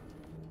 Okay,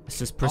 let's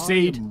just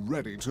proceed. I'm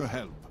ready to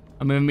help.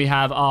 And then we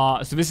have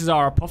our, so this is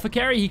our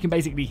apothecary. He can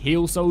basically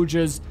heal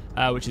soldiers,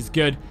 which is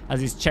good, as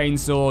his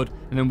chainsword.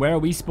 And then where are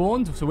we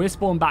spawned? So we're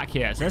spawned back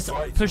here. So let's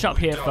push up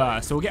here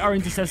first. So we'll get our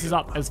intercessors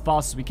up as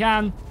fast as we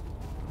can.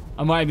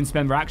 I might even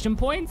spend reaction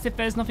points if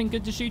there's nothing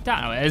good to shoot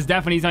at. No, there's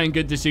definitely something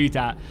good to shoot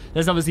at.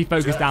 Let's obviously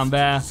focus down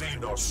there.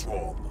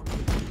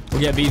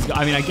 We'll get these guys.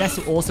 I mean, I guess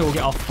also we'll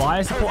get our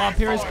fire support up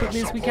here as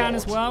quickly as we can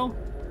as well.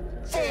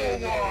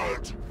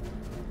 Forward!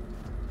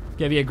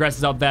 Get the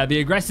aggressors up there. The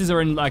aggressors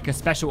are in like a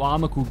special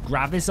armor called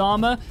Gravis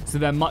armor. So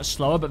they're much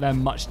slower, but they're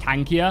much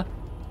tankier.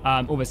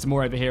 Oh, there's some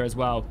more over here as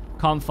well.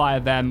 Can't fire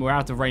them. We're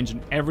out of range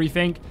and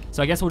everything.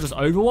 So I guess we'll just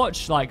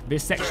overwatch like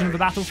this section of the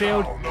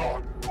battlefield.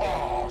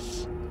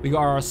 We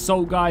got our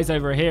assault guys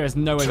over here. There's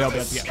no way they'll be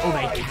able to get... Oh,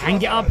 they can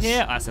get up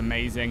here? That's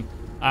amazing.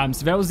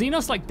 So there was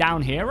Xenos like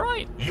down here,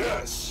 right?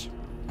 Yes.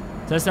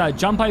 So let's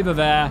jump over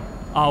there.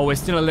 Oh, we're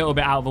still a little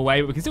bit out of the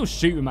way, but we can still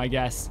shoot them, I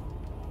guess.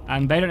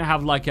 And they don't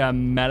have like a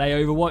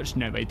melee overwatch?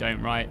 No, they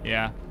don't, right?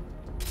 Yeah.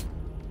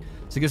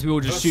 So I guess we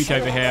will just shoot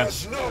over here.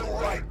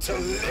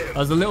 That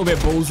was a little bit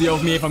ballsy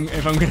of me, if I'm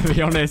going to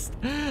be honest.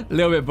 A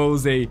little bit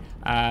ballsy,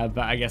 but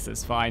I guess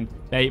it's fine.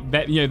 They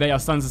are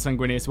Sons of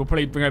Sanguinius, so we'll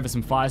probably bring over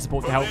some fire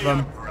support to help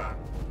them.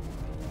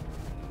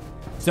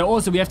 So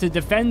also we have to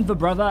defend the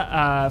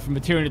brother from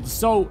the Tyranid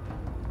assault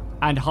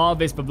and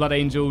harvest the Blood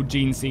Angel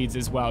gene seeds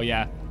as well.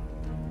 Yeah.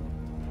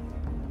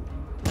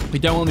 We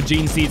don't want the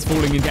gene seeds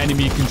falling into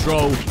enemy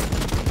control.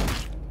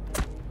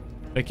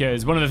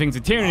 Because one of the things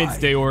the Tyranids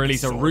do, or at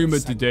least are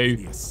rumored to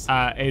do,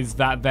 is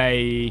that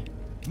they...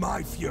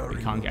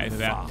 We can't get over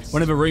there.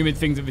 One of the rumored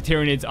things that the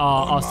Tyranids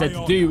are said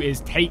to do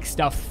is take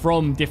stuff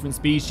from different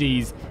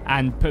species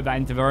and put that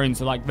into their own.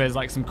 So like there's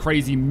like some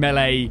crazy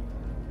melee...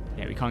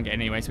 Yeah, we can't get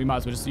in anyway, so we might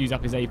as well just use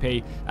up his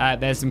AP.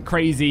 There's some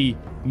crazy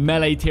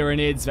melee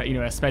Tyranids that, you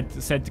know, are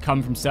said to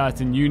come from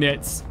certain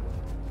units.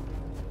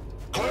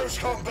 Close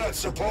combat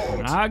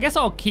support. I guess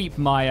I'll keep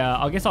my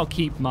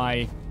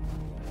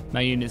my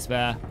units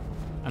there.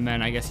 And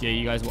then I guess, yeah,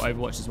 you guys will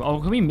overwatch as well. Oh,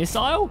 can we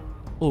missile?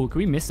 Oh, can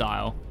we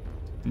missile?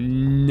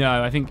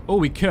 No, I think... Oh,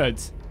 we could.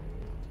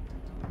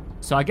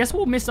 So I guess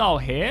we'll missile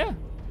here.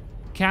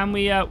 Can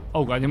we... Oh,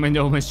 God, I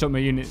almost shot my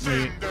unit.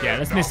 Yeah,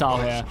 let's missile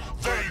here.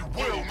 They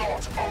will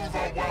not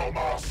overwhelm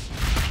us.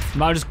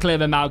 I'll just clear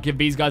them out, give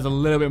these guys a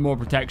little bit more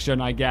protection,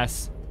 I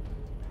guess.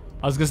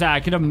 I was going to say, I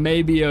could have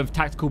maybe of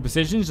tactical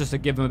precisions just to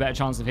give them a better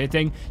chance of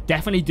hitting.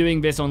 Definitely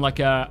doing this on like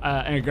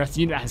an aggressive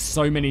unit that has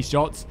so many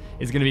shots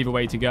is going to be the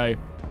way to go.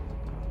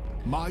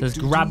 Let's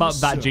grab up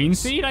that gene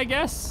seed, I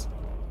guess.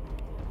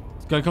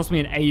 It's going to cost me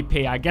an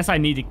AP. I guess I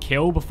need to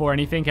kill before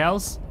anything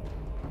else.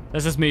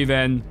 Let's just move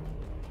in.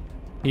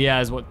 He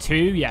has, what, 2?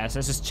 Yes,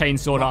 let's just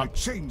chainsaw up.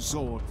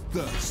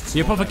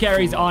 The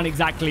apothecaries aren't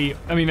exactly...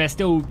 I mean, they're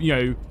still, you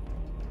know,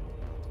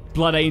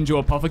 Blood Angel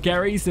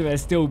apothecaries, so they're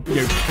still, you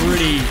know,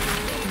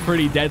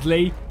 pretty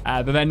deadly.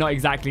 But they're not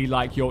exactly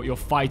like your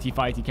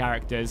fighty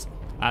characters.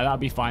 That'll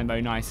be fine,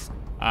 though. Nice.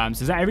 So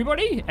is that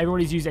everybody?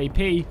 Everybody's used AP.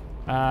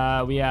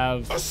 We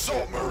have...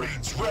 Assault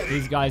Marines ready.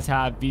 These guys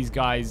have... These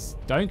guys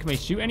don't. Can they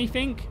shoot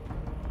anything?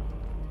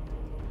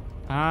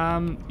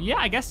 Yeah,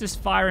 I guess just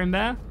fire in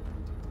there.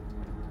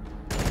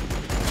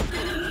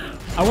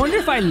 I wonder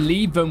if I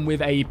leave them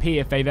with AP,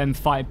 if they then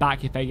fight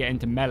back if they get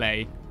into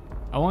melee.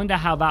 I wonder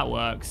how that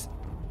works.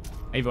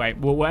 Either way,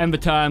 we'll end the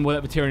turn. We'll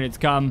let the Tyranids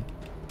come.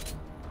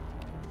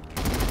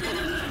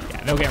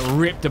 Yeah, they'll get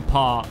ripped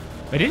apart.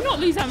 They did not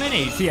lose that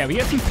many. So yeah, we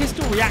get some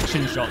pistol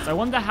reaction shots. I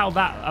wonder how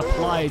that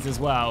applies as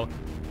well.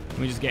 Let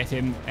me just get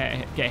him,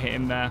 hit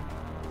him there.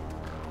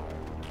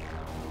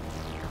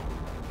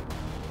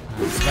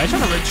 So they're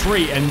trying to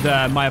retreat,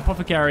 and my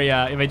apothecary,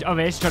 they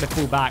just try to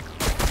fall back.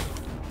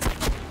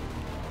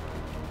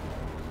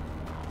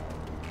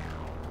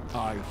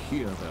 I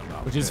hear them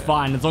out Which is there.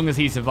 fine, as long as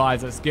he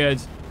survives, that's good.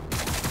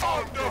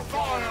 Under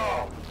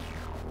fire.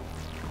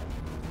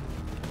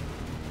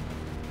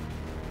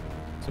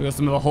 So we got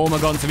some of the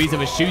Hormagons, so these are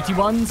the shooty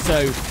ones.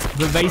 So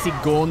the basic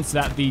gaunts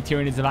that the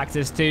Tyranids have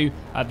access to,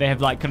 they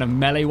have like kind of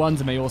melee ones,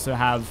 and they also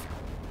have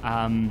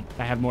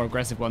more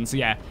aggressive ones. So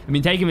yeah, I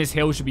mean, taking this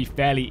hill should be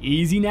fairly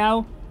easy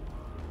now,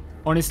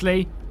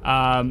 honestly.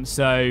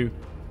 So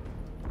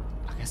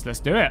I guess let's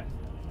do it.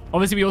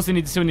 Obviously, we also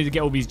still need to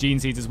get all these gene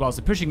seeds as well.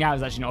 So pushing out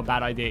is actually not a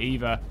bad idea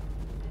either.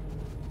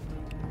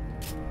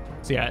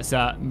 So yeah,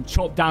 let's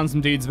chop down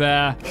some dudes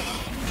there.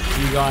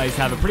 You guys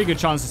have a pretty good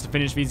chance to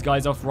finish these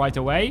guys off right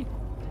away.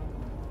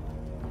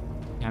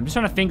 Yeah, I'm just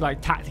trying to think like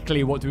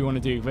tactically what do we want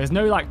to do. There's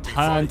no like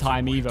turn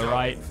time either,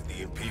 right?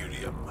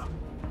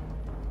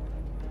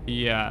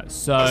 Yeah,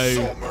 so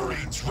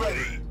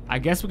I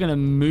guess we're going to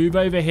move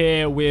over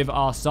here with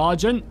our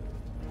sergeant.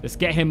 Let's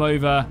get him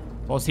over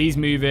whilst he's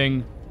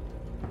moving.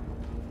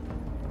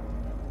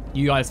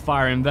 You guys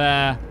fire in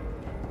there.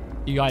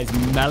 You guys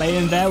melee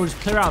in there. We'll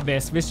just clear out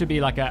this. This should be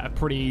like a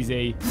pretty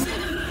easy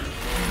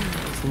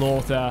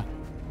slaughter.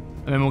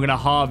 And then we're going to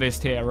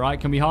harvest here, right?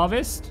 Can we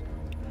harvest?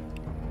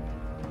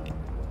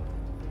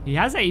 He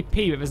has AP,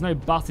 but there's no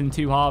button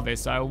to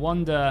harvest. So I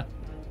wonder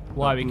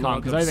why we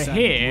can't. Because over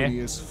here,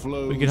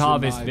 we could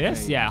harvest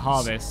this. Yeah,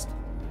 harvest.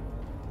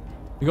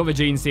 We got the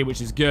gene seed,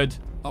 which is good.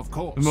 Of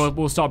course. And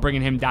we'll start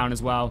bringing him down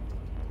as well.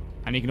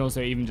 And he can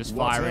also even just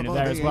fire in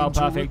there as well.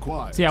 Perfect.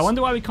 So yeah, I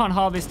wonder why we can't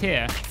harvest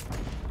here.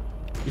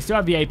 We still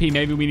have the AP.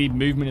 Maybe we need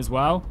movement as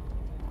well.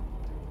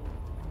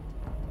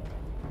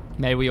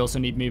 Maybe we also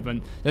need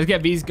movement. Let's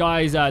get these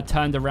guys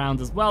turned around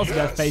as well. So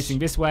they're facing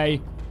this way.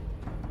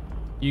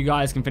 You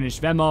guys can finish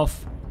them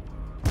off.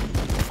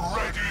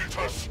 Ready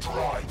to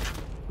strike.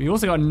 We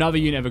also got another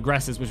unit of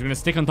aggressors, which we're going to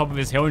stick on top of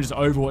this hill and just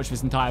overwatch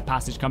this entire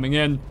passage coming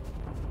in.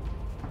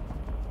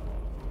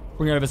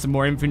 Bring over some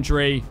more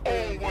infantry.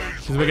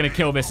 Because we're going to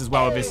kill this as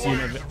well with this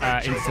unit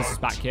of intercessors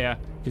back here.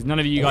 Because none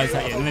of you guys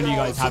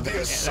have it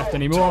left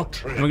anymore.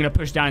 And we're going to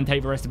push down and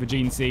take the rest of the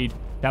gene seed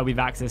that we've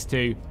access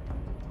to.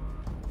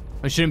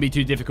 It shouldn't be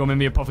too difficult. Maybe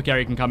the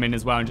apothecary can come in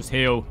as well and just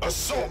heal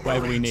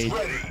whatever we need.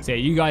 So yeah,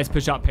 you guys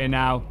push up here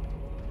now.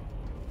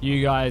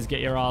 You guys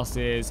get your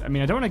asses. I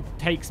mean, I don't want to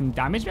take some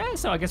damage there,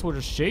 so I guess we'll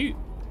just shoot.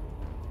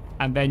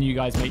 And then you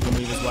guys make the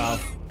move as well.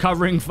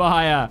 Covering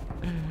fire.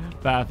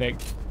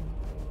 Perfect.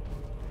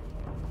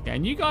 Yeah,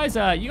 and you guys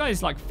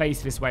like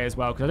face this way as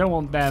well, because I don't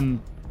want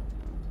them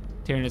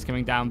Tyranids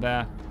coming down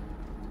there.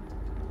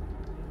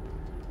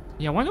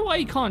 Yeah, I wonder why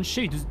he can't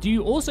shoot. Do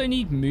you also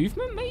need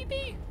movement,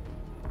 maybe?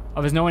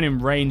 Oh, there's no one in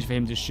range for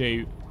him to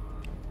shoot.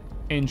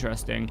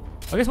 Interesting.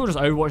 I guess we'll just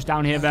overwatch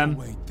down here then.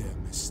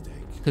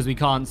 Because we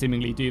can't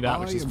seemingly do that,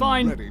 which is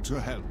fine. Ready to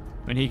help.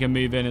 And he can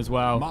move in as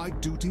well. My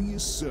duty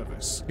is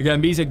service. Again,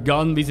 these are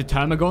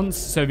termagants,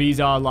 so these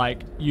are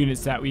like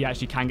units that we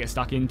actually can get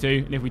stuck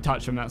into, and if we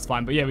touch them, that's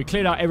fine. But yeah, we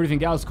cleared out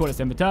everything else. Call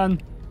it end the turn.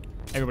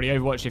 Everybody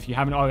overwatch if you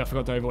haven't. Oh, I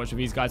forgot to overwatch with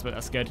these guys, but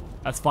that's good.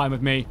 That's fine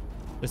with me.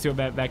 Let's see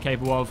what they're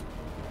capable of.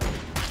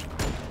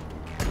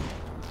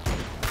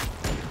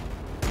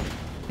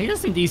 He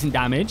does some decent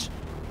damage.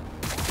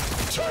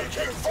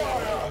 Taking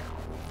fire.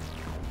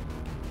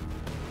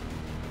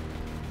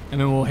 And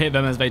then we'll hit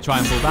them as they try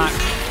and pull back.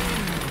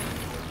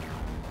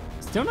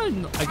 Still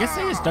no... I guess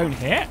they just don't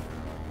hit.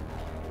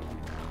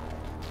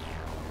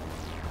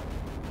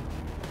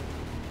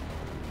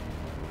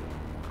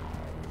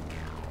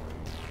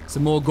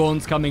 Some more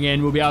gaunts coming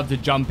in. We'll be able to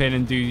jump in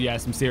and do, yeah,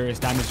 some serious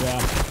damage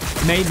there.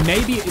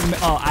 Maybe...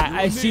 Oh,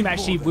 I assume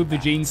actually with the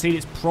gene seed,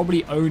 it's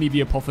probably only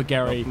the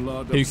apothecary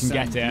who can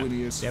get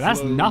it. Yeah,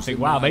 that's nothing.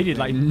 Wow, they did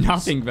like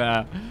nothing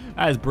there.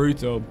 That is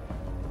brutal.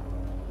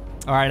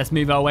 All right, let's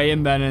move our way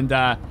in then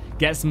and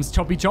get some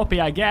choppy,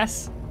 I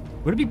guess.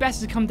 Would it be better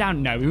to come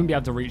down? No, we wouldn't be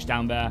able to reach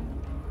down there.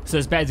 So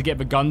it's better to get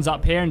the guns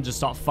up here and just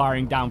start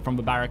firing down from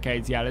the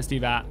barricades. Yeah, let's do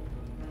that.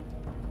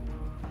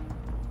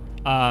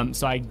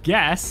 So I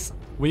guess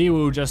we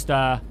will just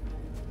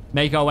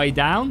make our way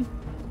down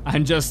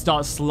and just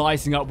start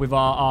slicing up with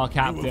our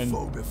captain. You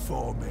will fall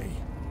before me.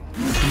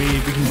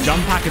 We can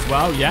jump pack as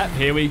well. Yep,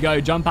 here we go.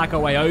 Jump pack our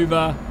way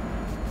over.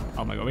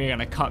 Oh my god, we're going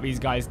to cut these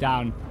guys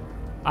down.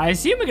 I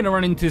assume we're going to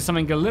run into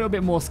something a little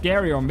bit more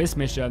scarier on this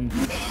mission.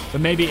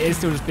 But maybe it is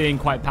still just being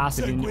quite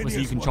passive and so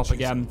you can chop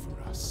again.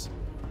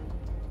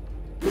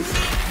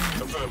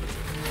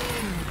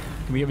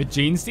 Can we get a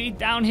gene seed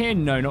down here?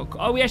 No, not...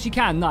 Oh, we actually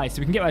can. Nice. So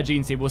we can get our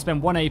gene seed. We'll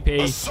spend 1 AP.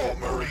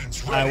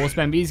 We'll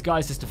spend these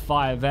guys just to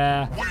fire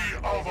there.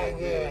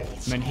 And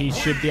then he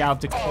should be able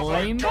to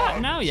claim that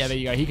now. Yeah, there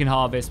you go. He can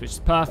harvest, which is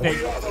perfect.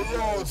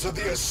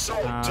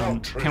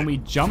 Can we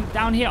jump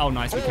down here? Oh,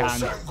 nice. We can.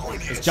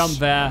 Let's jump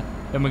there.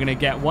 Then we're going to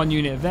get 1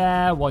 unit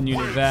there, 1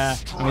 unit there.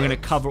 And we're going to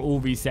cover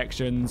all these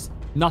sections.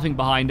 Nothing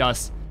behind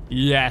us.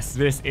 Yes,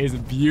 this is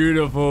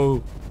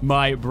beautiful,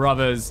 my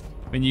brothers.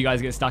 When you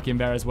guys get stuck in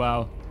there as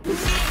well.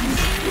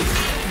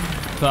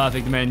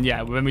 Perfect, man.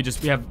 Yeah, when we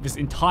have this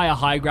entire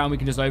high ground we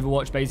can just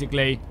overwatch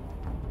basically.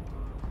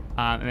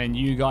 And then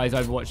you guys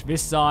overwatch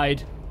this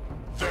side.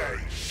 They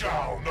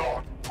shall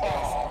not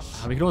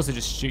pass. We can also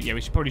just shoot. Yeah,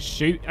 we should probably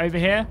shoot over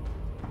here.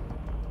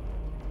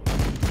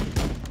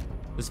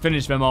 Let's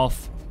finish them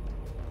off.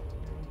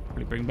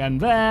 Probably bring them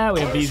there.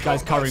 We have these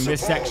guys covering this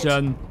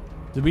section.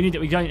 So we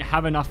don't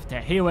have enough to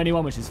heal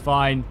anyone, which is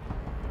fine.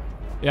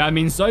 Yeah, I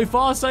mean, so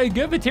far, so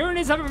good. The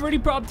Tyranids haven't really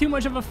put up too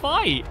much of a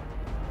fight.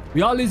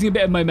 We are losing a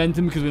bit of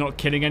momentum because we're not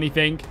killing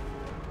anything.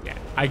 Yeah,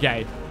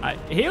 okay.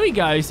 Here we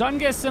go. So I can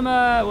get some,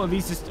 well,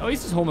 these just, oh,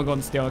 he's just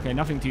Hormagons still. Okay,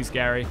 nothing too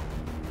scary.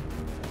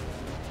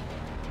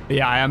 But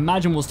yeah, I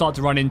imagine we'll start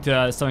to run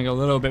into something a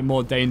little bit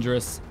more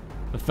dangerous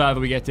the further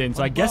we get in.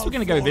 So I guess we're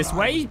going to go this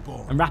way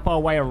and wrap our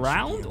way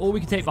around, or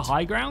we can take the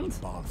high ground.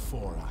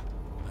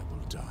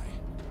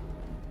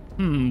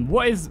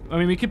 What is, I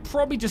mean, we could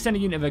probably just send a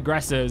unit of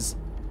aggressors.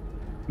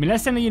 I mean,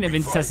 let's send a unit of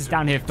intercessors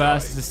down here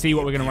first to see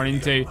what we're going to run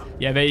into.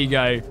 Yeah, there you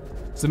go.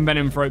 Some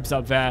venom thropes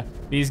up there.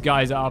 These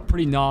guys are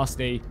pretty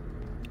nasty.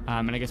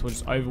 And I guess we'll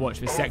just overwatch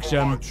this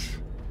section.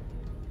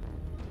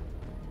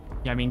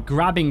 Yeah, I mean,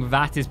 grabbing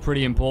that is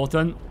pretty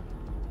important.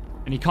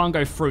 And he can't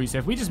go through. So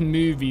if we just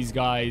move these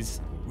guys,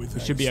 we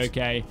should be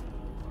okay.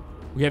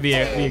 We have the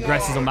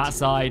aggressors on that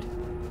side.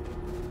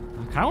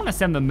 I kind of want to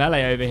send the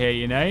melee over here,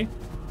 you know?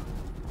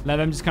 Let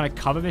them just kind of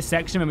cover this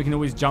section and we can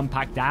always jump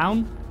back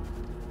down.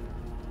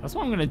 That's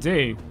what I'm going to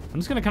do. I'm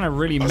just going to kind of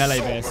really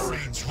melee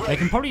this. They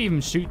can probably even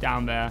shoot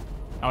down there.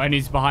 Oh, and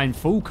he's behind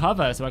full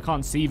cover, so I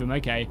can't see them.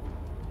 Okay.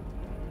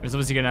 It's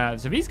obviously going to...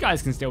 So these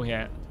guys can still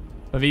hit.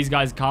 But these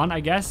guys can't, I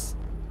guess.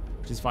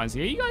 Which is fine. So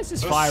yeah, you guys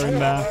just fire in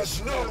there.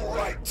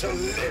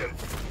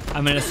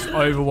 I'm going to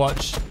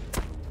overwatch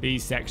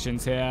these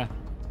sections here.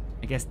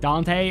 I guess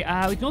Dante...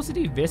 we can also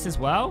do this as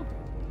well.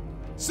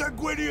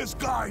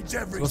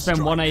 We'll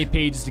spend 1 AP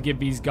just to give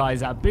these guys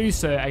that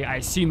boost, so I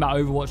assume that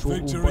Overwatch will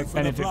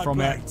benefit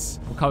from it.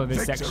 We'll cover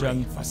this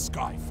section.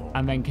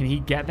 And then can he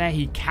get there?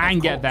 He can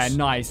get there.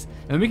 Nice.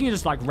 And then we can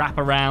just like wrap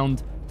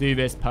around, do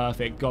this.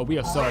 Perfect. God, we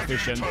are so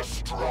efficient.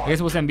 I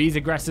guess we'll send these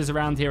aggressors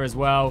around here as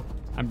well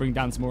and bring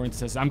down some more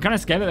intercessors. I'm kind of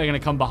scared that they're going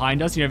to come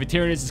behind us. You know, the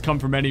Tyranids just come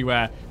from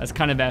anywhere. That's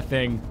kind of their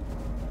thing.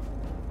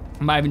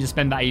 I might even just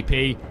spend that AP,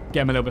 get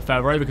them a little bit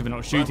further over because they're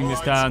not shooting this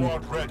turn.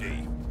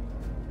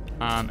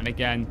 And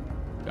again,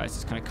 you guys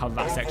just kind of cover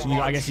that section.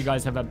 I guess you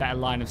guys have a better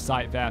line of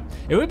sight there.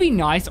 It would be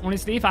nice,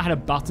 honestly, if I had a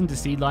button to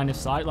see line of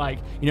sight. Like,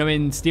 you know,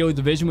 in Steel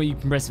Division where you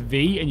can press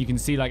V and you can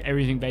see, like,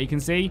 everything they can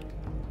see.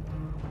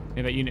 We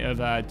have a unit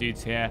of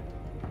dudes here.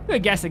 I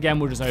guess, again,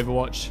 we'll just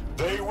Overwatch.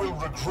 They will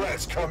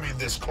regret coming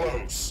this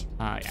close.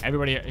 Yeah,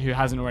 everybody who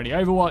hasn't already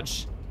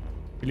Overwatch.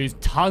 We lose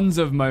tons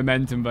of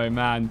momentum, though,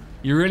 man.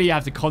 You really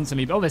have to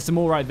constantly... Oh, there's some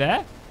more right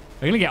there.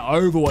 They're going to get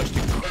Overwatch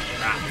to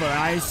crap, but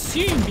I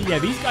assume, yeah,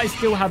 these guys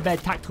still have their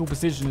tactical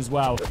precision as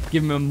well,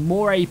 giving them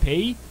more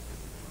AP.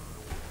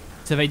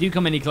 So if they do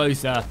come any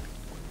closer,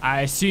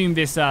 I assume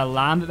this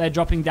land that they're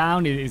dropping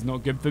down is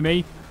not good for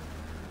me.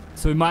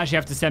 So we might actually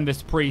have to send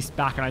this priest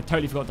back, and I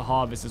totally forgot to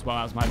harvest as well.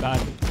 That was my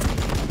bad.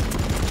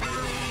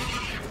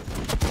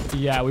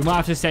 Yeah, we might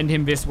have to send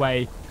him this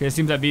way, because it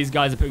seems like these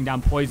guys are putting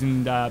down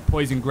poison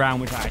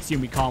ground, which I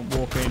assume we can't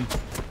walk in. So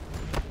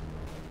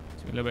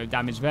a little bit of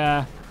damage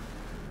there.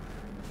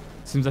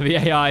 Seems like the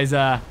AI is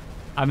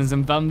having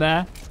some fun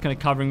there. It's kind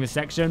of covering this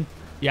section.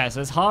 Yeah, so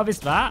let's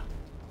harvest that.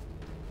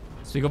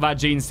 So we got that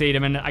gene seed. I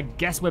mean, I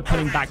guess we're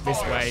pulling back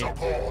this way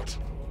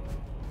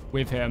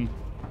with him.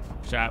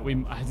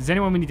 Does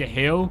anyone we need to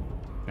heal?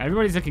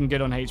 Everybody's looking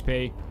good on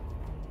HP.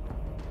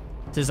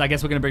 So I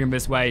guess we're going to bring them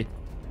this way.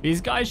 These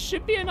guys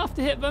should be enough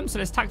to hit them. So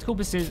there's tactical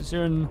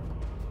precision.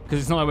 Because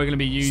it's not like we're going to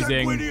be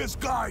using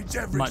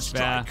much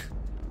there.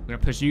 We're going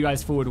to push you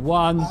guys forward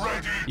 1.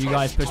 You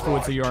guys push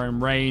forward so you're in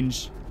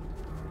range.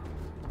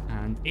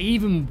 And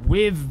even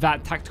with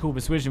that tactical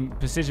precision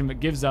that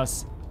gives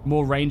us,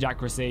 more range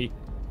accuracy.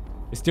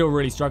 It's still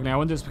really struggling. I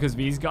wonder if it's because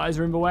these guys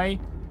are in the way.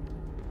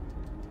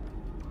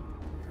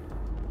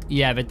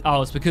 Yeah, but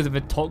oh, it's because of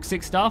the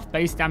toxic stuff.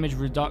 Base damage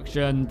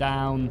reduction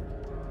down.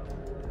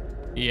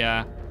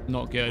 Yeah,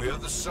 not good. We are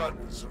the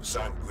sons of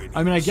Sanguinius.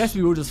 I mean, I guess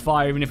we will just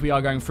fire even if we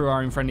are going through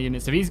our own friendly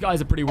units. So these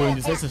guys are pretty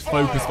wounded, so let's just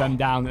focus them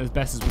down as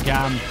best as we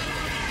can.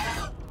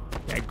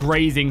 Yeah,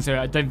 grazing, so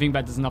I don't think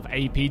that does enough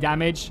AP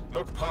damage.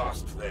 Look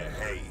past their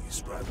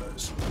haze,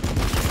 brothers.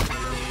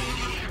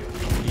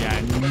 Yeah,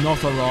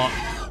 not a lot.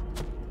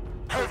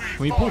 Can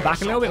we pull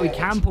back a little bit? We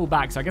can pull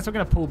back, so I guess we're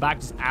going to pull back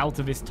just out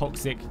of this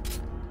toxic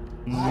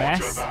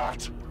mess.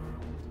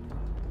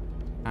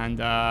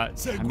 And, I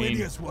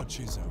mean,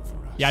 watches over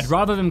us. yeah, I'd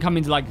rather them come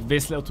into, like,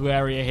 this little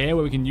area here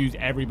where we can use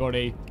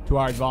everybody to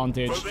our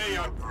advantage.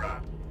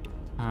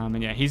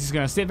 And, yeah, he's just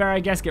going to sit there, I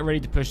guess, get ready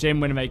to push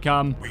in when they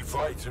come. We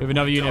have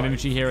another unit of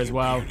infantry here as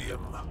well.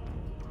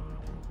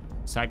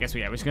 So I guess,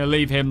 yeah, we're just going to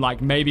leave him,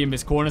 like, maybe in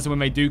this corner. So when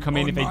they do come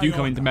in, if they do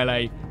come into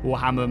melee, we'll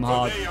hammer them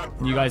hard.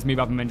 And you guys move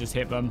up and then just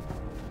hit them.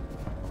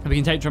 And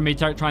we can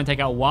try and take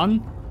out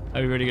one.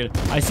 That'd be really good.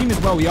 I assume as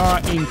well we are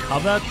in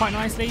cover quite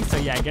nicely. So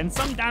yeah, again,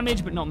 some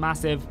damage, but not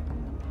massive.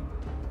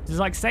 Does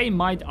like say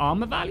my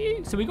armor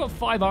value? So we got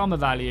 5 armor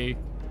value.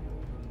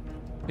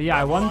 But yeah,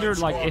 I wonder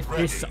like if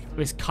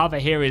this cover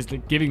here is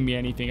like, giving me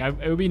anything.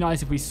 It would be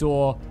nice if we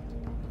saw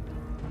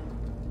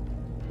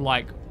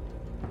like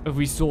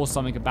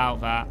something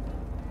about that.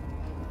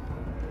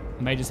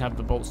 May just have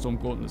the bolt storm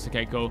gauntlets.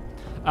 Okay, cool.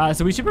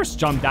 So we should just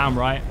jump down,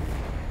 right?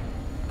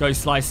 Go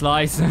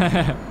slice.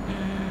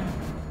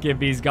 Give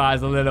these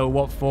guys a little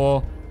what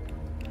for.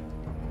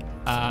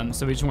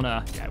 So we just want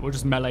to, yeah, we'll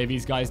just melee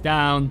these guys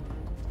down.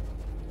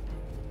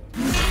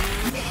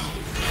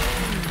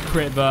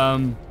 Crit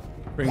them.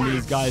 Bring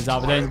these guys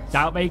up. I don't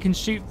doubt they can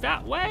shoot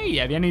that way.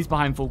 Yeah, the enemy's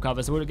behind full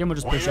cover. So again, we'll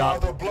just push up.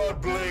 The blood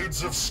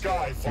blades of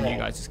Skyfall. And you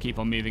guys just keep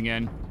on moving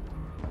in.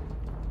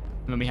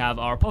 And then we have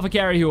our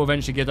apothecary who will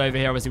eventually get over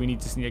here. Obviously, we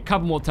just need a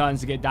couple more turns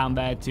to get down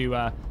there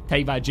to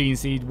take that gene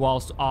seed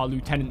whilst our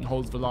lieutenant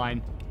holds the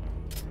line.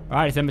 All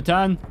right, it's end of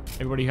turn.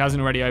 Everybody who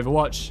hasn't already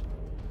overwatch.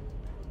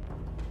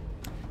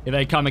 If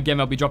they come again,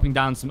 they'll be dropping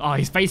down some... Oh,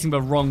 he's facing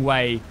the wrong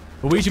way.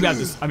 But we should be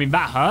able to... I mean,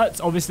 that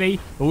hurts, obviously.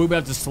 But we'll be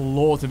able to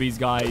slaughter these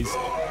guys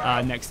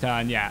next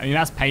turn. Yeah, I mean,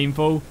 that's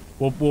painful.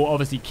 We'll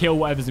obviously kill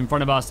whatever's in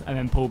front of us and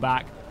then pull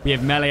back. We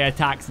have melee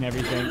attacks and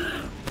everything.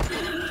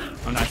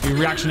 Oh, nice. We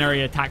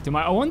reactionary attacked him.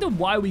 I wonder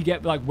why we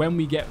get, like, when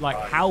we get, like,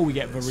 how we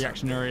get the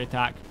reactionary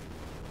attack.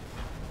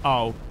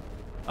 Oh.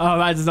 Oh,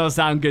 that does not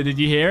sound good. Did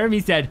you hear him? He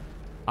said,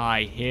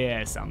 I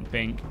hear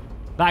something.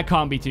 That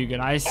can't be too good.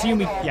 I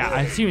assume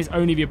I assume it's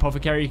only the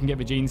apothecary you can get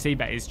the gene seed.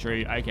 That is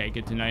true. Okay,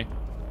 good to know.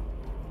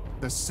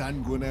 So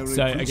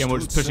again, we'll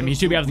just push him. He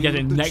should be able to get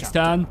it next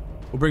turn.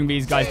 We'll bring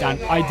these guys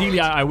down. Ideally,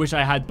 I wish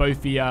I had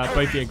both the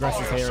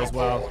aggressors here as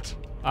well.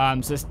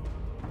 So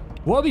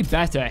what would be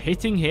better?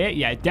 Hitting here?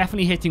 Yeah,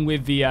 definitely hitting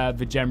with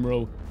the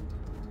general.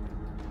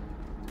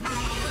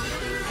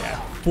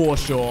 Yeah, for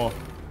sure.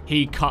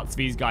 He cuts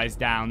these guys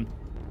down.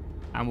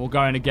 And we'll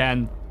go in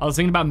again. I was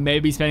thinking about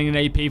maybe spending an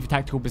AP for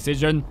tactical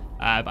precision.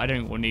 But I don't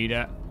think we'll need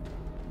it.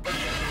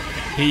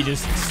 He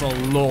just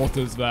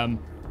slaughters them.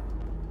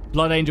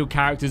 Blood Angel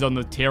characters on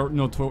the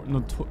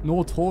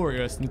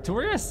notorious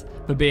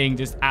for being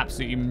just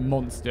absolutely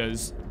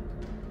monsters.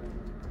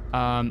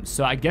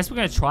 So I guess we're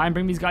going to try and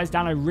bring these guys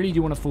down. I really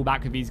do want to fall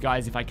back with these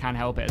guys if I can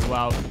help it as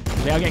well.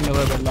 They are getting a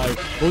little bit low.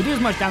 We'll do as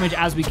much damage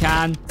as we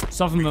can.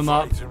 Soften them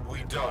up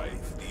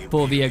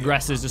for the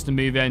aggressors just to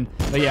move in.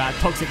 But yeah,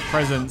 toxic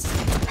presence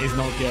is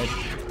not good.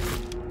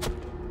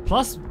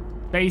 Plus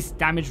base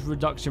damage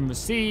reduction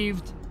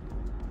received.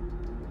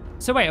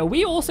 So wait, are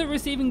we also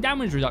receiving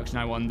damage reduction,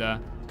 I wonder?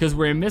 Because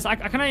we're in this. I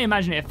can only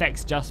imagine it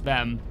affects just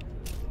them.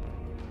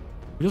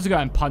 We also go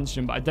and punch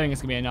them, but I don't think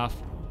it's going to be enough.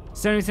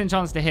 70%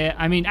 chance to hit.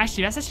 I mean,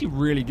 actually, that's actually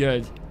really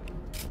good.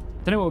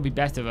 Don't know what would be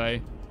better, though.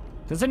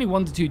 There's only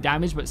 1 to 2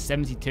 damage, but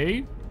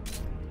 72.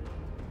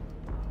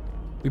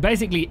 We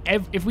basically,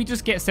 if we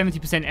just get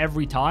 70%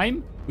 every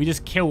time, we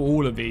just kill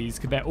all of these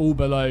because they're all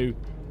below,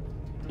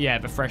 yeah,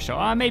 the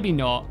threshold. Maybe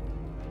not.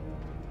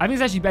 I think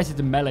it's actually better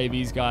to melee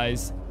these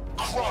guys.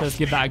 So let's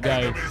give that a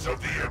go.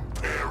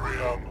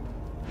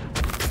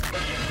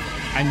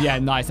 And yeah,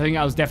 nice. I think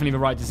that was definitely the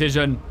right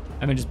decision.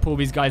 And then just pull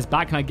these guys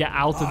back. Can I get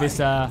out of this?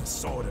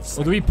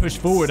 Or do we push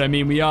forward? I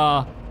mean, we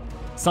are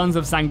Sons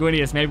of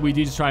Sanguinius. Maybe we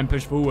do just try and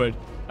push forward.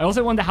 I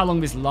also wonder how long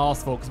this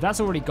lasts for, because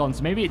that's already gone.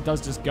 So maybe it does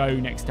just go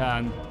next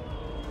turn.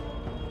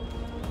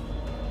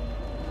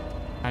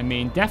 I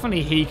mean,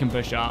 definitely he can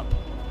push up.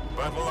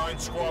 Battle line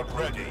squad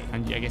ready.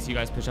 And yeah, I guess you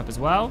guys push up as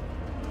well.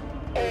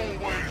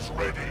 Always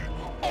ready.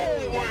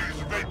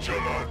 Always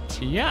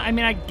vigilant. Yeah, I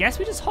mean, I guess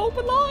we just hold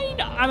the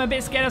line. I'm a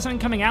bit scared of something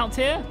coming out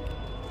here.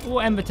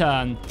 We'll end the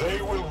turn.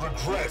 They will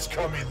regret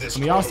coming this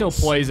We are still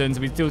poisoned,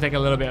 so we still take a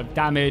little bit of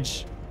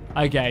damage.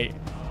 Okay,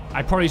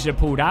 I probably should have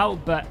pulled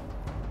out, but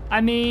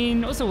I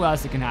mean, what's the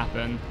worst that can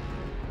happen?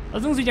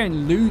 As long as we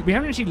don't lose, we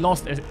haven't actually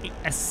lost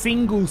a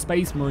single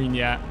Space Marine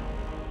yet.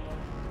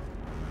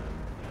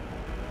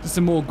 Just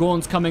some more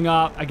Gaunts coming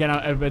up. Again,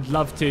 I would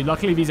love to.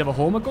 Luckily, these are the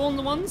Horma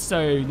Gaunt ones,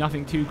 so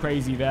nothing too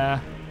crazy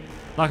there.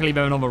 Luckily,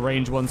 they're another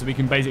range one, so we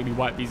can basically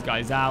wipe these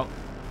guys out.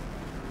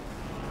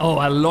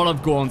 Oh, a lot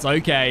of Gaunts.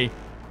 Okay.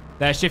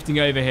 They're shifting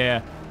over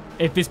here.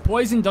 If this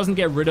poison doesn't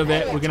get rid of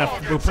it, we're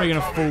probably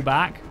gonna fall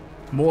back.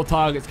 More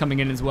targets coming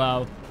in as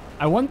well.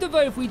 I wonder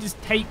though if we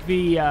just take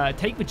the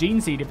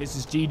Gene Seed, if it's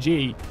just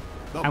GG,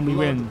 and we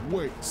win.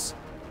 Waits.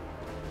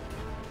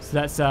 So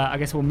that's I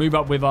guess we'll move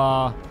up with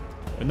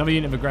another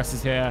unit of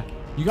aggressors here.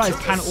 You guys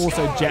can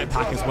also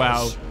jetpack as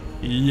well.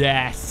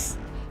 Yes.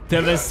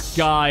 To the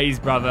skies,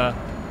 brother.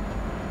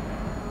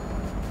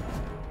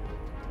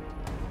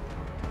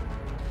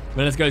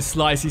 But let's go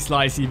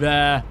slicey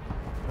there.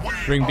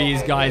 Bring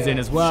these guys in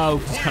as well.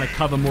 Just kind of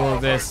cover more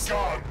of this.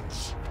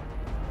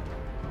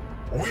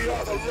 We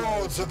are the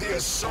lords of the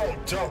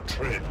assault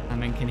doctrine. And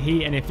then can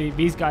he? And if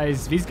these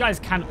guys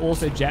can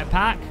also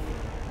jetpack.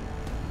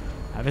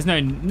 There's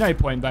no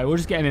point though. We'll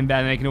just get him in there,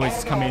 and they can always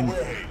just come in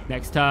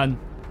next turn.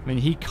 I mean,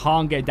 he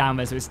can't get down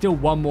there, so it's still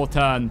one more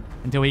turn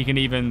until he can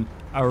even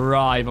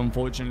arrive,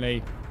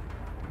 unfortunately.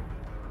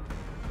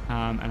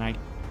 And I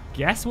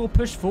guess we'll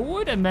push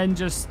forward and then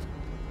just.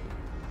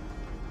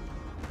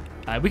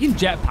 We can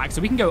jetpack,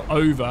 so we can go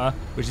over,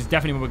 which is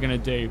definitely what we're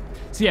going to do.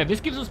 So yeah,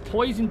 this gives us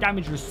poison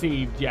damage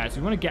received. Yeah,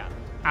 so we want to get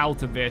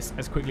out of this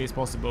as quickly as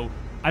possible.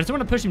 I just don't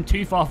want to push him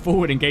too far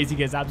forward in case he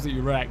gets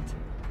absolutely wrecked.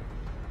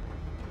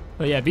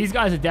 But yeah, these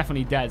guys are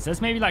definitely dead. So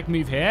let's maybe like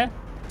move here.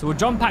 So we'll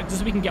jump pack just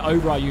so we can get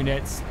over our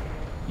units.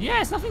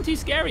 Yeah, it's nothing too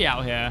scary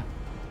out here,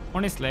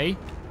 honestly.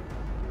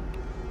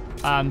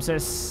 So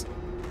it's,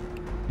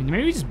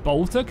 maybe we just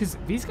bolter, because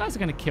these guys are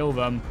going to kill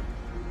them.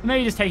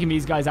 Maybe just taking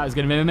these guys out is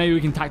going to be... Maybe we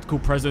can tactical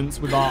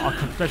presence with our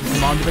special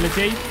command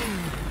ability.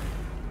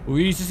 We'll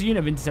use just a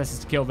unit of intercessors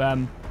to kill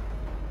them.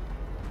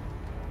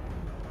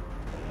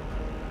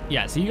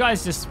 Yeah, so you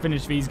guys just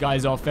finish these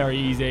guys off very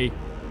easy.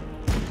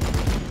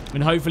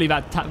 And hopefully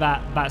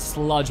that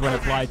sludge won't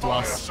apply to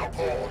us.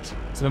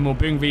 So then we'll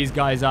bring these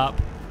guys up.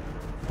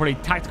 Probably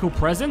tactical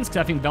presence, because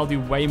I think they'll do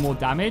way more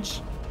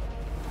damage.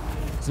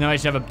 So now I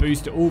should have a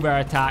boost to all their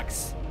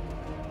attacks.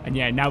 And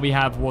yeah, now we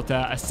have, what,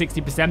 a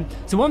 60%.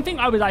 So one thing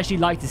I would actually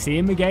like to see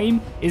in the game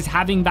is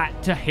having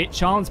that to hit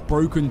chance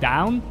broken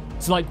down.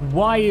 So like,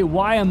 why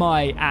am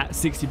I at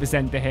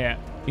 60% to hit?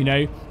 You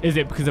know, is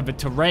it because of the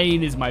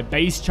terrain? Is my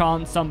base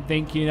chance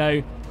something, you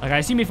know? Like, I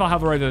assume if I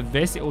hover over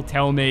this, it will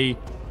tell me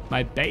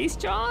my base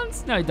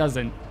chance? No, it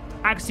doesn't.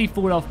 Actually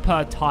fall off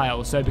per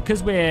tile. So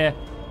because we're,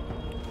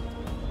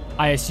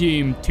 I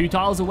assume, 2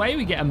 tiles away,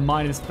 we get a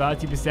minus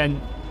 30%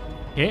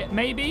 hit,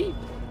 maybe?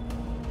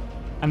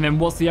 And then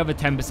what's the other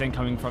 10%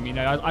 coming from? You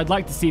know, I'd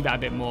like to see that a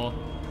bit more.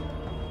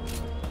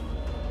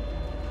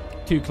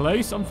 Too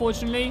close,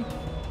 unfortunately.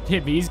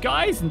 Hit these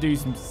guys and do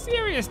some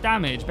serious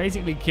damage.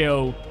 Basically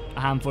kill a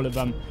handful of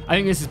them. I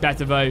think this is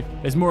better, though.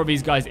 There's more of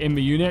these guys in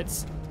the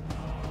units.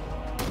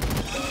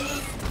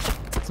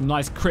 Some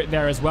nice crit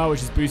there as well,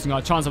 which is boosting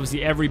our chance.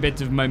 Obviously, every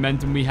bit of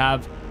momentum we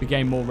have, we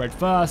gain more red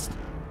first.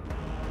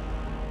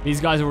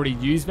 These guys already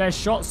used their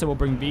shots, so we'll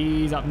bring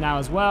these up now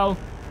as well.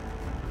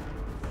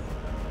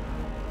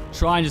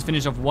 Try and just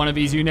finish off one of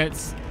these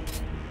units.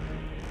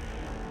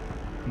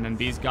 And then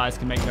these guys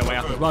can make their way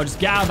up as well. Just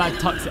get out of that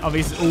toxic,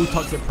 obviously all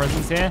toxic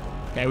presence here.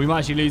 Okay, we might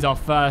actually lose our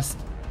first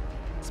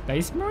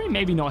Space Marine.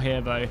 Maybe not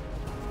here, though.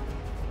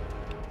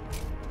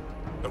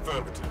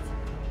 Affirmative.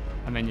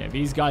 And then, yeah,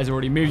 these guys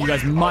already moved. You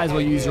guys might as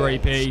well use your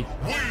AP. And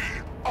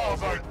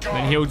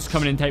then he'll just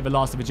come in and take the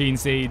last of the Gene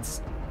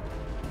Seeds.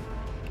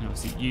 And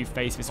obviously you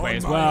face this way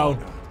as well.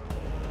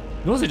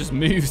 You can also just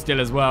move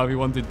still as well if you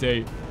wanted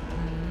to.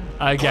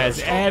 Okay,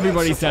 so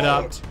everybody's set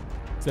up.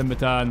 It's in the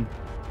turn.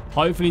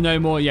 Hopefully no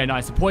more. Yeah,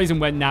 nice. The poison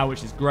went now,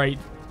 which is great.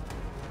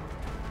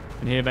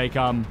 And here they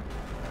come.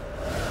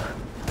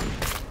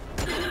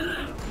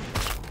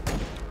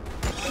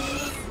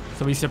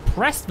 So we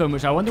suppressed them,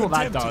 which I wonder what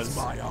that does.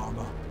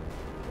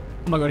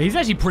 Oh my god, he's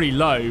actually pretty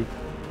low.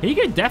 He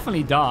could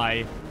definitely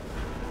die.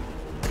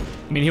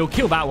 I mean, he'll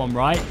kill that one,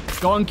 right?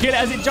 Go on, kill it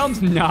as it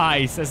jumps.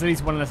 Nice. That's at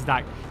least one less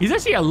attack. He's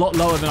actually a lot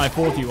lower than I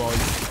thought he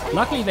was.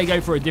 Luckily, they go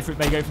for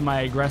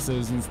my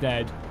aggressors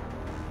instead.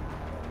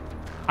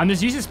 I'm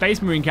just used to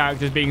Space Marine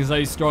characters being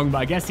so strong, but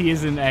I guess he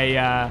isn't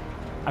a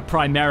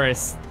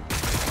Primaris.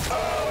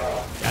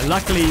 Yeah,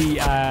 luckily,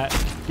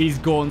 these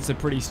Gaunts are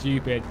pretty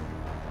stupid.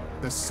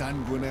 The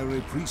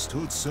sanguinary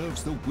priesthood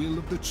serves the will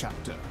of the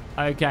chapter.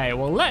 Okay,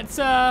 well, let's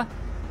see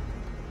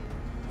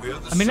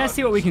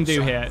what we can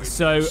do here.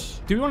 So,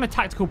 do we want a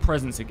tactical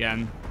presence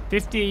again?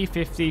 50,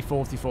 50,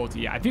 40, 40.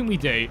 Yeah, I think we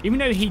do. Even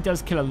though he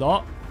does kill a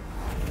lot,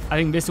 I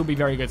think this will be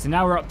very good. So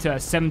now we're up to a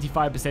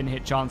 75%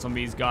 hit chance on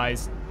these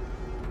guys.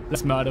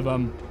 Let's murder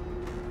them.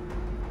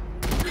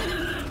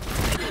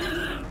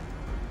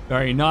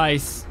 Very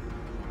nice.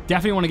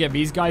 Definitely want to get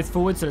these guys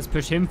forward, so let's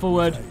push him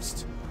forward.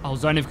 Oh,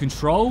 zone of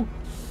control.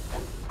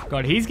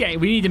 God, he's getting...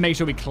 We need to make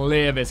sure we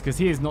clear this, because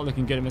he is not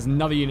looking good. And there's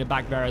another unit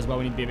back there as well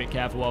we need to be a bit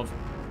careful of.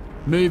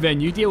 Move in.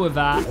 You deal with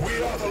that.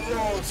 We are the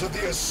lords of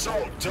the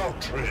assault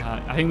doctrine.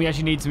 I think we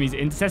actually need some of these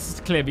intercessors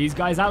to clear these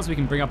guys out so we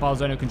can bring up our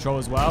zone of control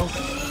as well.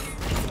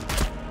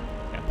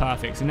 Yeah,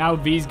 perfect. So now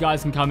these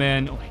guys can come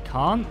in. Oh, they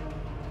can't.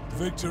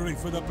 Victory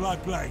for the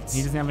Blood Blades.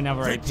 He doesn't have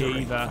another AP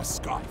either. It's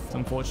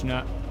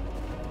unfortunate.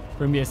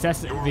 Bring the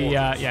assessor.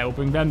 Yeah, we'll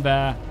bring them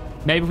there.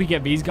 Maybe if we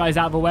get these guys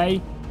out of the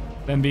way,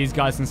 then these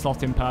guys can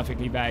slot in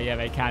perfectly there. Yeah,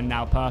 they can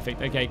now.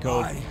 Perfect. Okay, cool.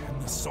 I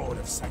am the sword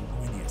of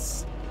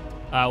Sanguinius.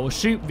 We'll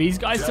shoot these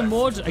guys some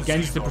more,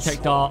 again, just to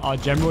protect our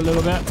general a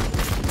little bit.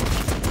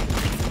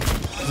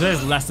 So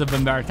there's less of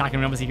them they're attacking,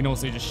 and obviously you can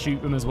also just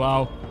shoot them as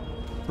well.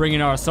 Bring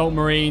in our assault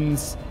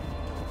marines.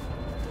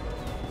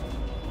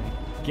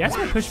 Guess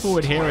we'll push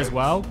forward here as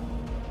well.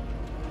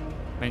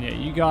 And yeah,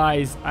 you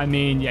guys, I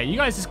mean, yeah, you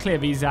guys just clear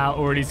these out,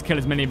 or at least kill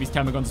as many of these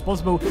Termagons as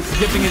possible. The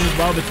good thing is as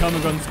well, the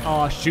Termagons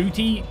are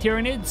shooty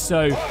Tyranids,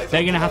 so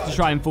they're going to have to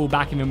try and fall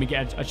back, and then we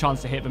get a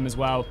chance to hit them as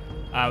well,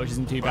 which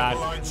isn't too bad.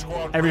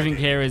 Everything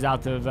here is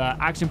out of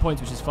action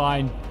points, which is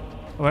fine.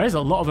 Oh, there's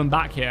a lot of them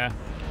back here.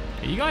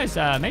 Yeah, you guys,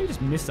 maybe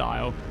just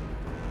missile.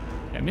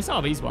 Yeah,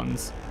 missile these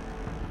ones.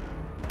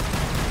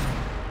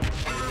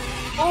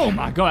 Oh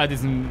my god, that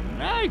isn't...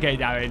 Okay,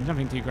 damage.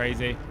 Nothing too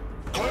crazy.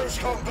 Close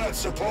combat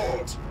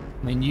support.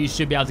 I mean, you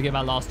should be able to get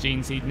that last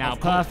gene seed now.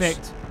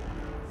 Perfect.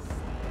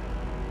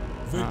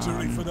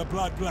 Victory for the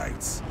Blood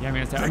Blades. Yeah, I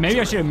mean, maybe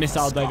I should have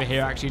missiled over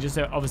here, actually, just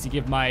to obviously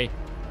give my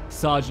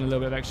sergeant a little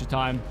bit of extra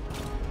time.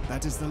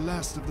 That is the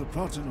last of the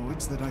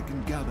Protanoids that I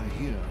can gather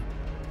here.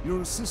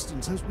 Your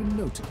assistance has been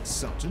noted,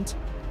 Sergeant.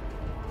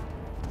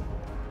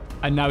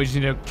 And now we just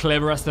need to clear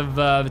the rest of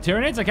the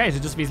Tyranids. Okay, so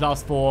just these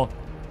last 4.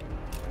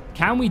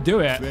 Can we do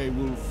it? They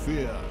will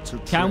fear to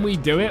Can we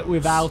do it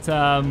without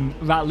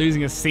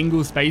losing a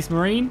single Space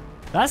Marine?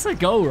 That's the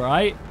goal,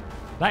 right?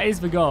 That is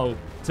the goal.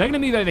 So they're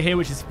going to move over here,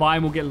 which is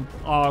fine. We'll get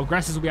our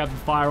aggressors will be able to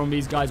fire on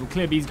these guys. We'll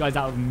clear these guys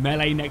out of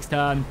melee next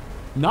turn.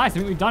 Nice, I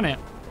think we've done it.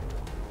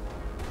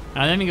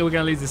 And I don't think we're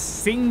going to lose a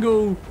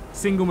single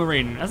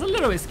Marine. That's a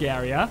little bit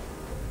scarier.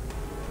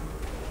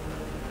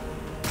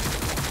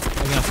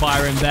 They're going to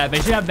fire in there. They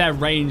should have their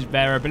range,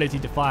 their ability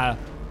to fire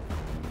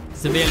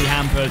severely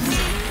hampered.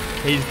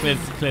 He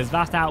just clears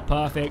that out.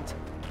 Perfect.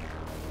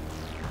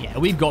 Yeah,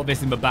 we've got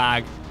this in the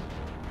bag.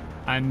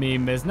 I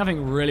mean, there's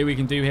nothing really we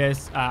can do here.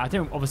 I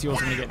don't obviously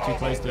also want to get too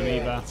close to them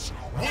either.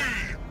 We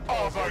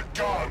are the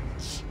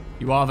guns.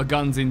 You are the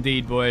guns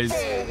indeed, boys.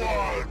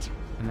 Forward.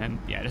 And then,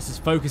 yeah, let's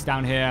just focus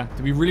down here.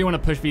 Do we really want to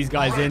push these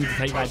guys in to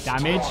take that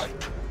damage?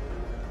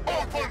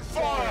 Open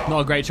fire. Not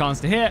a great chance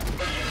to hit.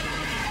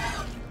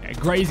 Yeah,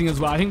 grazing as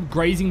well. I think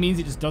grazing means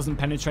it just doesn't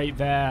penetrate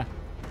their...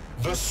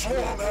 The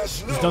swarm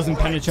has no It doesn't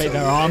right penetrate to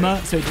their live.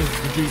 armor, so it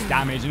just reduces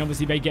damage. And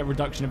obviously they get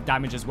reduction of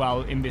damage as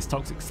well in this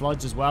toxic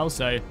sludge as well,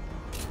 so...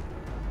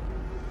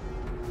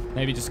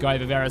 Maybe just go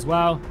over there as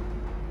well.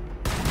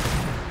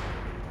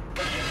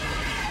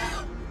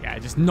 Yeah,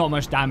 just not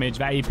much damage.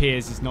 That AP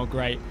is just not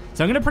great.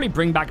 So I'm going to probably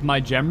bring back my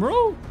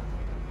general.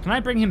 Can I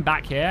bring him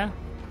back here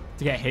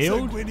to get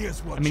healed?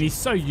 I mean, he's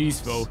so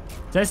useful.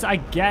 So this, I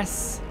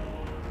guess,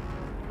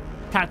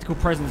 tactical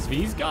presence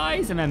these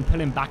guys and then pull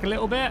him back a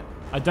little bit.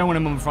 I don't want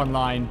him on the front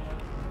line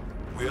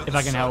if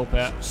I can help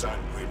it.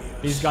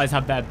 These guys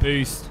have their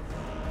boost.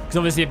 Because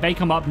obviously if they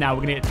come up now,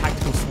 we're going to get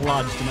tactical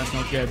sludged, and that's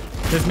not good.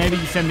 Just maybe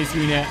you send this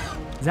unit.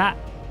 Is that...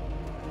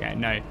 Yeah,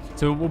 no.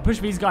 So we'll push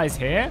these guys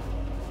here.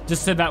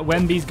 Just so that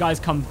when these guys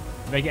come,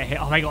 they get hit.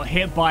 Oh, they got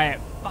hit by it.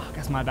 Fuck,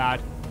 that's my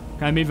bad.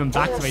 Can I move them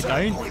back so they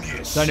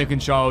don't? Zone of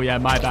control. Yeah,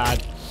 my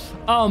bad.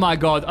 Oh my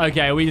god.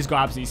 Okay, we just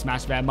got absolutely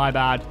smashed there. My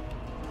bad.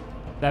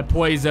 They're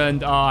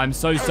poisoned. Oh, I'm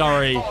so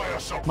sorry.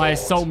 My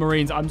assault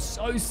marines. I'm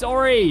so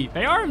sorry.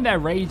 They are in their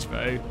rage,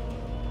 though.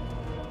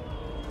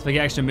 So they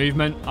get extra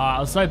movement. Oh, it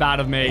was so bad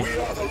of me. We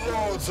are the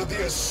lords of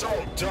the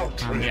assault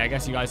doctrine. Yeah, I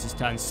guess you guys just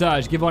turn.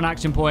 Surge. Give one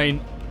action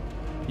point.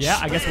 Yeah,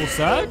 I guess we'll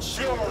surge.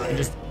 And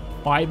just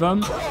fight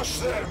them. Crush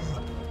them.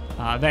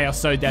 They are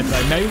so dead,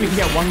 though. Maybe we can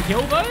get one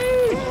kill, though?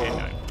 Yeah,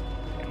 no.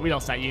 Yeah, we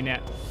lost that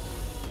unit.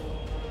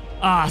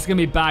 It's going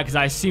to be bad because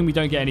I assume we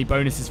don't get any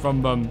bonuses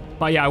from them.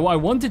 But yeah, what I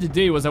wanted to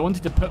do was I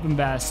wanted to put them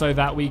there so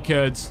that we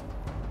could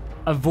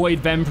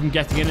avoid them from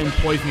getting in and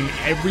poisoning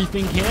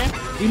everything here.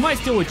 We might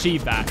still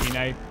achieve that, you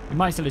know. We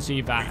might still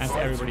achieve that as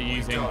everybody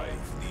using.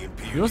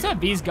 We also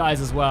have these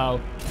guys as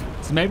well.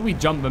 So maybe we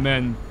jump them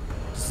in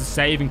just to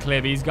save and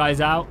clear these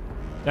guys out.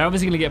 They're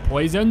obviously going to get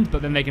poisoned,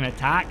 but then they can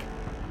attack.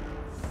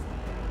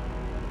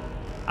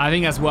 I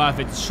think that's worth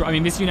it. I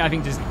mean, this unit, I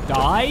think, just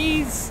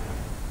dies.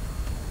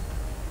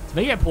 So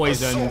they get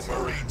poisoned.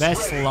 They're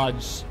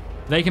sludge.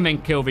 They can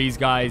then kill these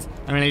guys.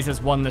 And at least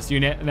there's one less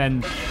unit. And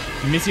then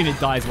when this unit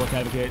dies,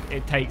 whatever,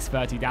 it takes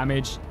 30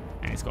 damage.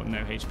 And it's got no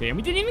HP. And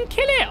we didn't even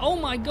kill it. Oh,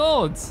 my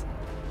God.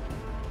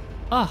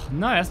 Oh,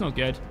 no, that's not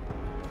good.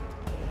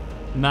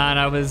 Man,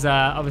 I was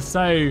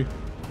so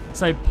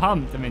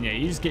pumped. I mean, yeah,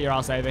 you just get your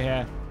ass over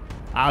here.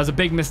 That was a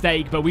big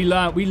mistake, but we'll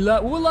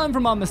learn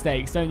from our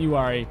mistakes. Don't you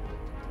worry.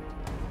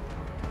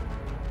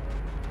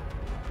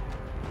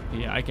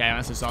 Yeah, okay,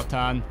 that's just our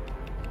turn.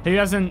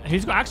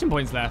 Who's got action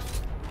points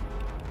left?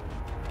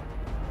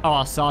 Oh,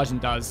 our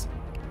sergeant does.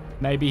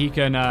 Maybe he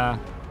can, yeah.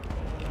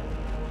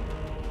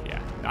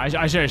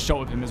 I should have shot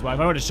with him as well. If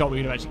I would have shot, we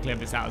would have actually cleared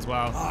this out as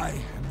well. I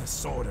am the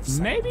sword of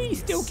Maybe he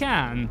still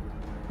can.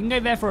 He can go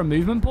there for a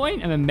movement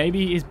point, and then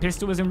maybe his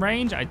pistol was in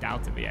range. I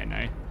doubt it, but yeah,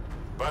 no.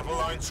 Battle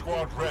line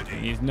squad ready.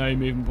 He has no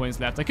movement points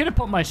left. I could have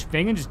put my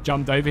thing and just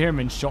jumped over him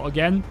and shot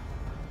again.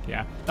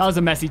 Yeah, that was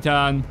a messy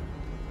turn.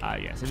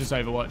 Yeah, so just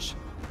Overwatch.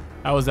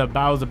 That was a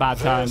bad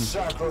turn.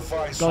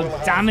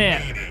 God damn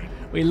it.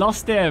 We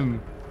lost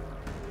him.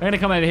 We're going to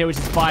come over here, which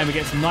is fine. We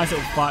get some nice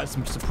little fight,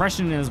 some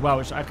suppression in as well,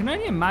 which I can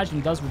only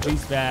imagine does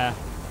reduce their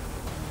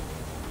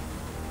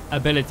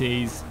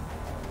abilities.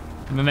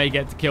 And then they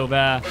get to kill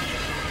there.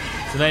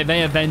 So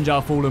they avenge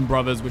our fallen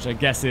brothers, which I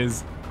guess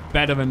is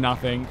better than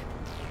nothing.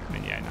 I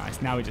mean, yeah,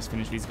 nice. Now we just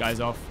finish these guys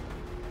off.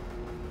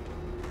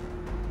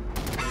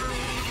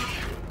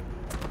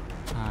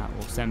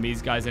 We'll send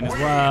these guys in as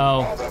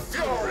well. Are the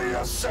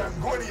furious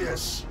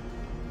sanguinius.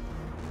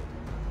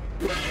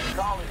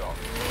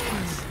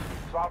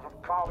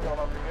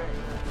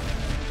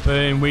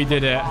 Boom, we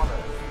did it.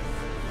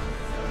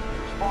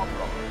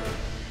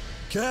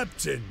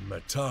 Captain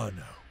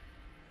Matano.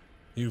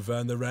 You've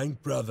earned the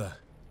rank, brother.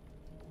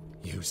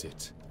 Use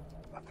it.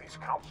 And these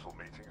council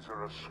meetings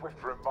are a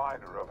swift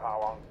reminder of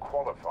how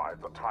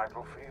unqualified the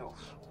title feels.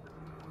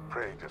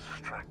 Pray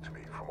distract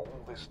me from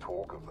all this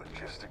talk of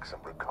logistics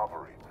and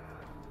recovery.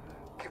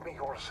 Give me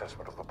your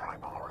assessment of the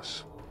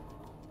Primaris.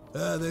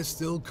 They're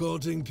still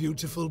courting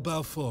beautiful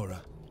Balfora.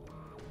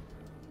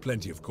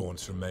 Plenty of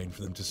corns remain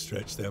for them to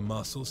stretch their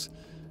muscles.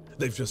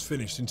 They've just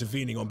finished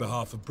intervening on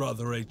behalf of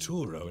Brother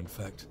Arturo, in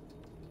fact.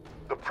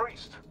 The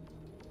priest.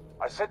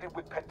 I sent him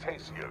with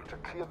Pentasio to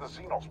clear the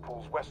Xenos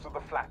pools west of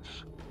the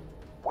flats.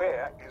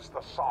 Where is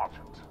the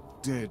sergeant?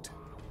 Dead,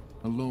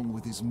 along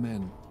with his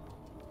men.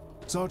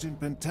 Sergeant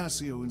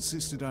Pentasio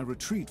insisted I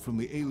retreat from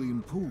the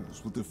alien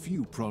pools with the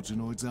few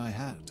progenoids I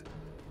had,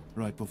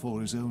 right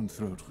before his own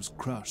throat was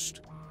crushed.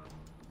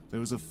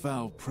 There was a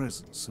foul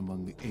presence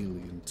among the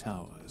alien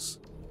towers.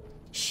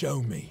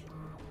 Show me.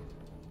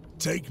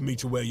 Take me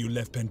to where you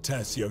left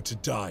Pentasio to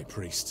die,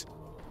 priest.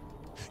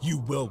 You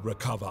will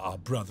recover our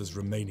brother's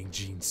remaining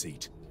gene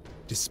seed,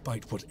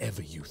 despite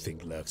whatever you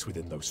think lurks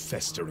within those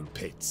festering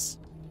pits.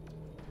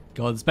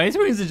 God, Space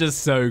Marines are just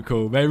so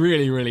cool. They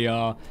really, really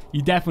are.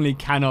 You definitely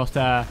cannot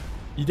deny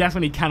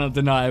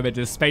that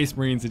the Space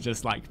Marines are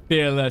just like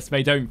fearless.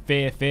 They don't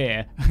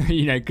fear,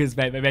 you know, because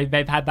they've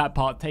had that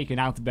part taken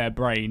out of their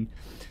brain.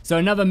 So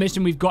another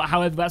mission we've got,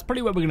 however, that's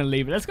probably where we're going to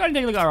leave it. Let's go and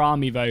take a look at our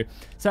army, though.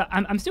 So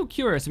I'm still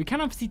curious. We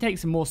can obviously take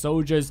some more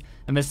soldiers,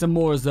 and there's some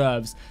more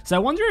reserves. So I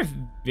wonder if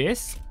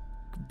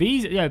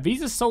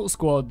these assault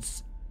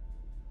squads,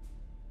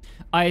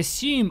 I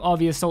assume are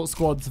the assault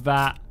squads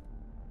that,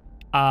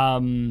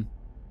 yeah,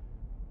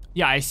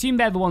 I assume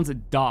they're the ones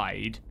that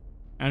died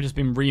and have just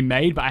been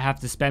remade, but I have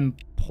to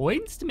spend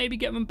points to maybe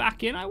get them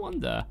back in, I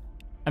wonder.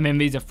 I mean,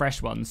 these are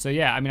fresh ones. So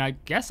yeah, I mean, I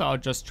guess I'll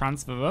just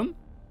transfer them.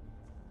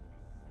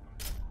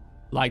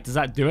 Like, does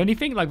that do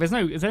anything? Like, is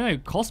there no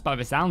cost by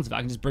the sounds of it? I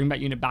can just bring that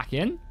unit back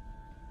in?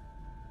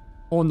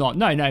 Or not?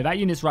 No, that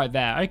unit's right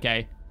there.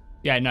 Okay.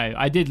 Yeah, no,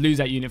 I did lose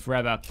that unit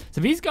forever.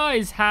 So these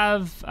guys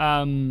have,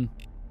 yeah,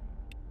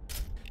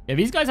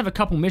 these guys have a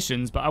couple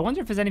missions, but I wonder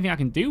if there's anything I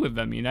can do with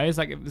them, you know? It's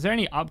like, is there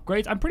any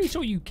upgrades? I'm pretty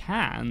sure you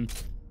can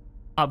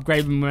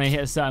upgrade them when they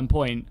hit a certain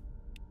point.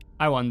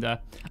 I wonder.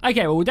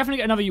 Okay, well, we'll definitely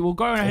get another, we'll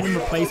go ahead and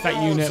replace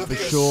that unit for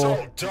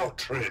sure.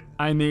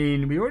 I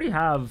mean, we already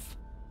have...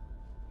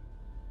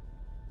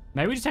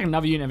 Maybe we just take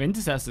another unit of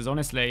intercessors,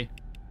 honestly,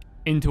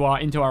 into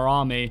our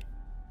army.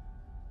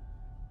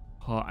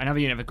 Oh, another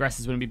unit of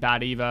aggressors wouldn't be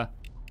bad either.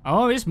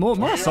 Oh, it's more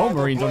assault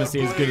marines,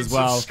 honestly, is good as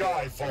well.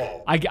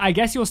 I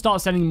guess you'll start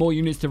sending more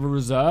units to the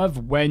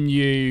reserve when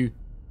you...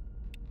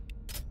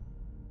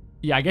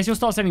 Yeah, I guess you'll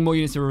start sending more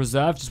units to the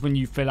reserve just when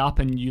you fill up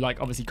and you,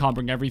 like, obviously can't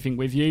bring everything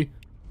with you.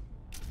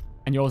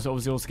 And you also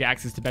get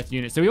access to better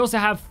units. So we also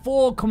have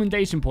 4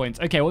 commendation points.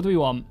 Okay, what do we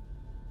want?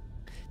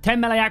 10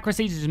 melee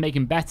accuracy, just make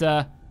him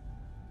better.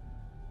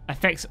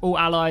 Affects all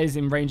allies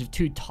in range of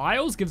 2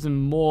 tiles. Gives them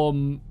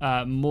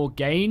more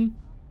gain.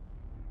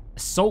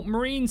 Assault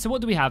Marine. So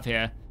what do we have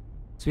here?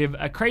 So we have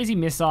a crazy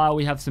missile.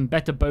 We have some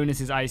better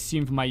bonuses, I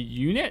assume, for my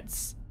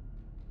units.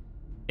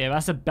 Yeah,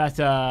 that's a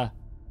better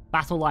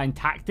battle line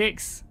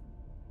tactics.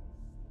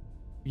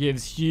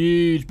 Gives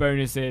huge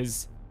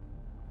bonuses.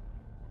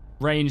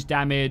 Range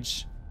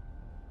damage.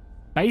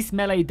 Base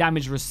melee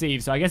damage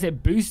received. So I guess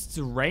it boosts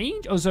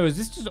range. Oh, so is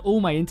this just all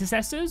my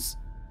intercessors?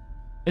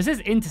 It says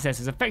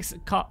intercessors. Affects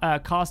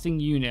casting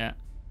unit.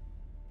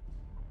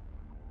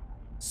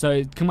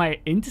 So can my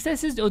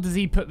intercessors, or does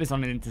he put this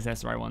on an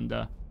intercessor, I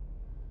wonder?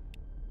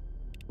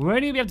 We're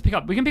only going to be able to pick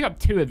up... We can pick up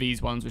 2 of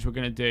these ones, which we're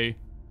going to do.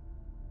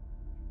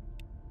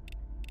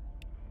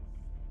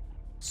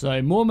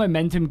 So more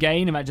momentum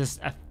gain, and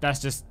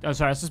that's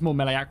just more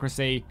melee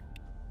accuracy.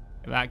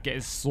 That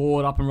gets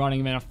sword up and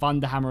running, and then a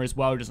thunder hammer as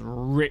well, just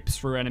rips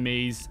through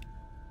enemies.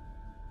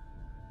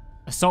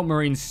 Assault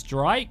Marine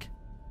strike.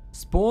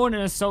 Spawn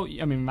and assault.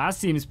 I mean, that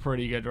seems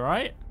pretty good,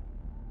 right?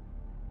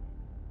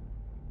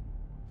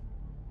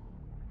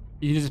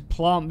 You can just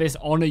plant this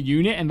on a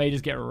unit and they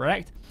just get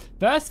wrecked.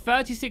 First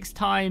 36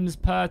 times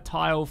per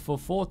tile for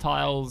 4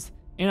 tiles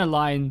in a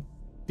line,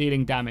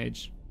 dealing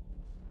damage.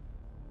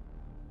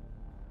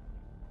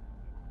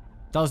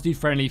 Does do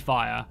friendly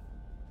fire.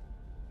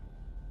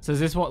 So is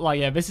this what,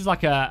 like, yeah, this is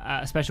like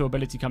a special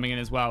ability coming in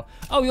as well.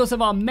 Oh, we also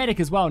have our medic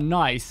as well.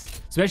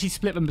 Nice. So we actually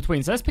split them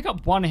between. So let's pick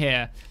up one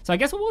here. So I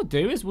guess what we'll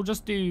do is we'll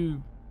just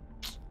do...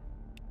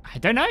 I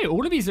don't know.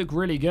 All of these look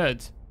really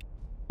good.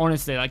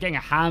 Honestly, like getting a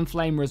hand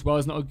flamer as well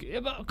is not...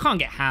 I can't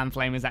get hand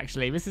flamers,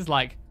 actually. This is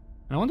like...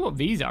 And I wonder what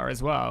these are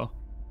as well.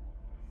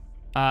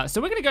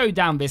 So we're going to go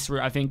down this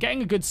route, I think.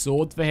 Getting a good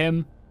sword for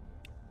him.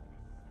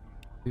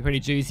 Be pretty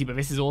juicy, but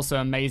this is also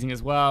amazing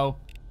as well.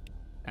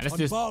 And let's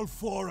just... On Ball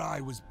 4 I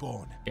was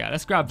born. Yeah,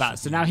 let's grab that.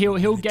 So now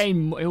he'll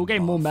gain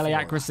more melee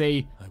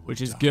accuracy,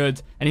 which is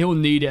good, and he'll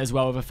need it as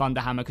well with a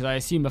Thunder Hammer, because I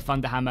assume a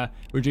Thunder Hammer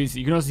reduces.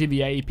 You can also see the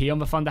AEP on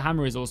the Thunder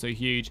Hammer is also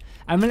huge.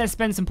 And then let's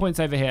spend some points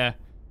over here.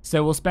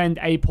 So we'll spend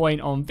a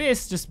point on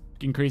this, just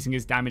increasing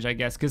his damage, I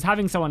guess, because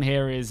having someone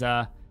here is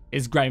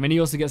great. And he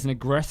also gets an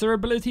aggressor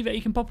ability that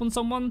he can pop on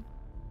someone.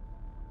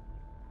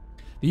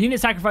 The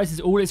unit sacrifices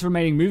all its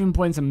remaining movement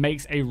points and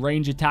makes a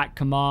range attack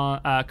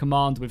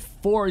command with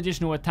 4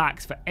 additional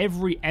attacks for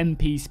every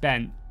MP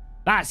spent.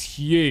 That's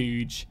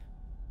huge.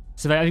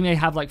 So I think they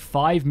have like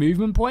 5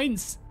 movement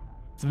points.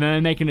 So then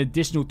they make an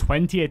additional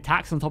 20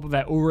 attacks on top of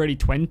their already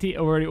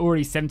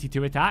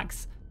 72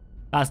 attacks.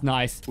 That's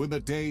nice. When the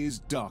day is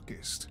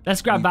darkest.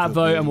 Let's grab that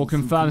vote and we'll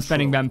confirm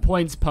spending them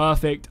points.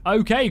 Perfect.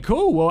 Okay,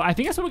 cool. Well, I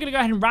think that's what we're going to go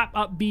ahead and wrap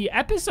up the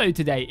episode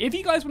today. If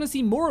you guys want to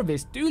see more of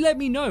this, do let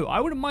me know. I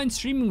wouldn't mind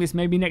streaming this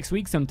maybe next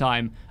week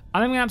sometime.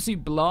 I'm having an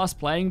absolute blast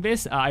playing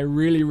this. I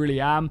really,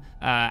 really am.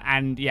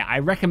 And yeah, I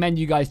recommend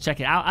you guys check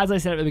it out. As I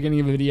said at the beginning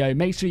of the video,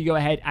 make sure you go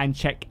ahead and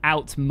check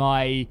out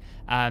my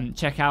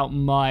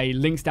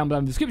links down below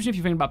in the description if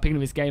you're thinking about picking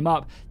this game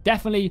up.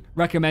 Definitely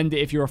recommend it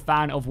if you're a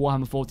fan of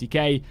Warhammer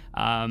 40k.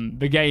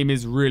 The game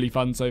is really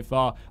fun so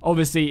far.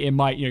 Obviously, it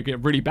might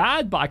get really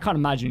bad, but I can't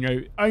imagine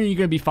only you're going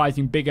to be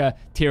fighting bigger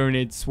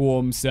Tyranid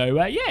swarms.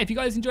 So yeah, if you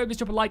guys enjoyed this,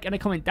 drop a like and a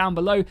comment down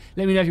below.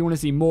 Let me know if you want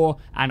to see more,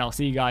 and I'll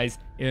see you guys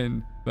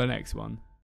in the next one.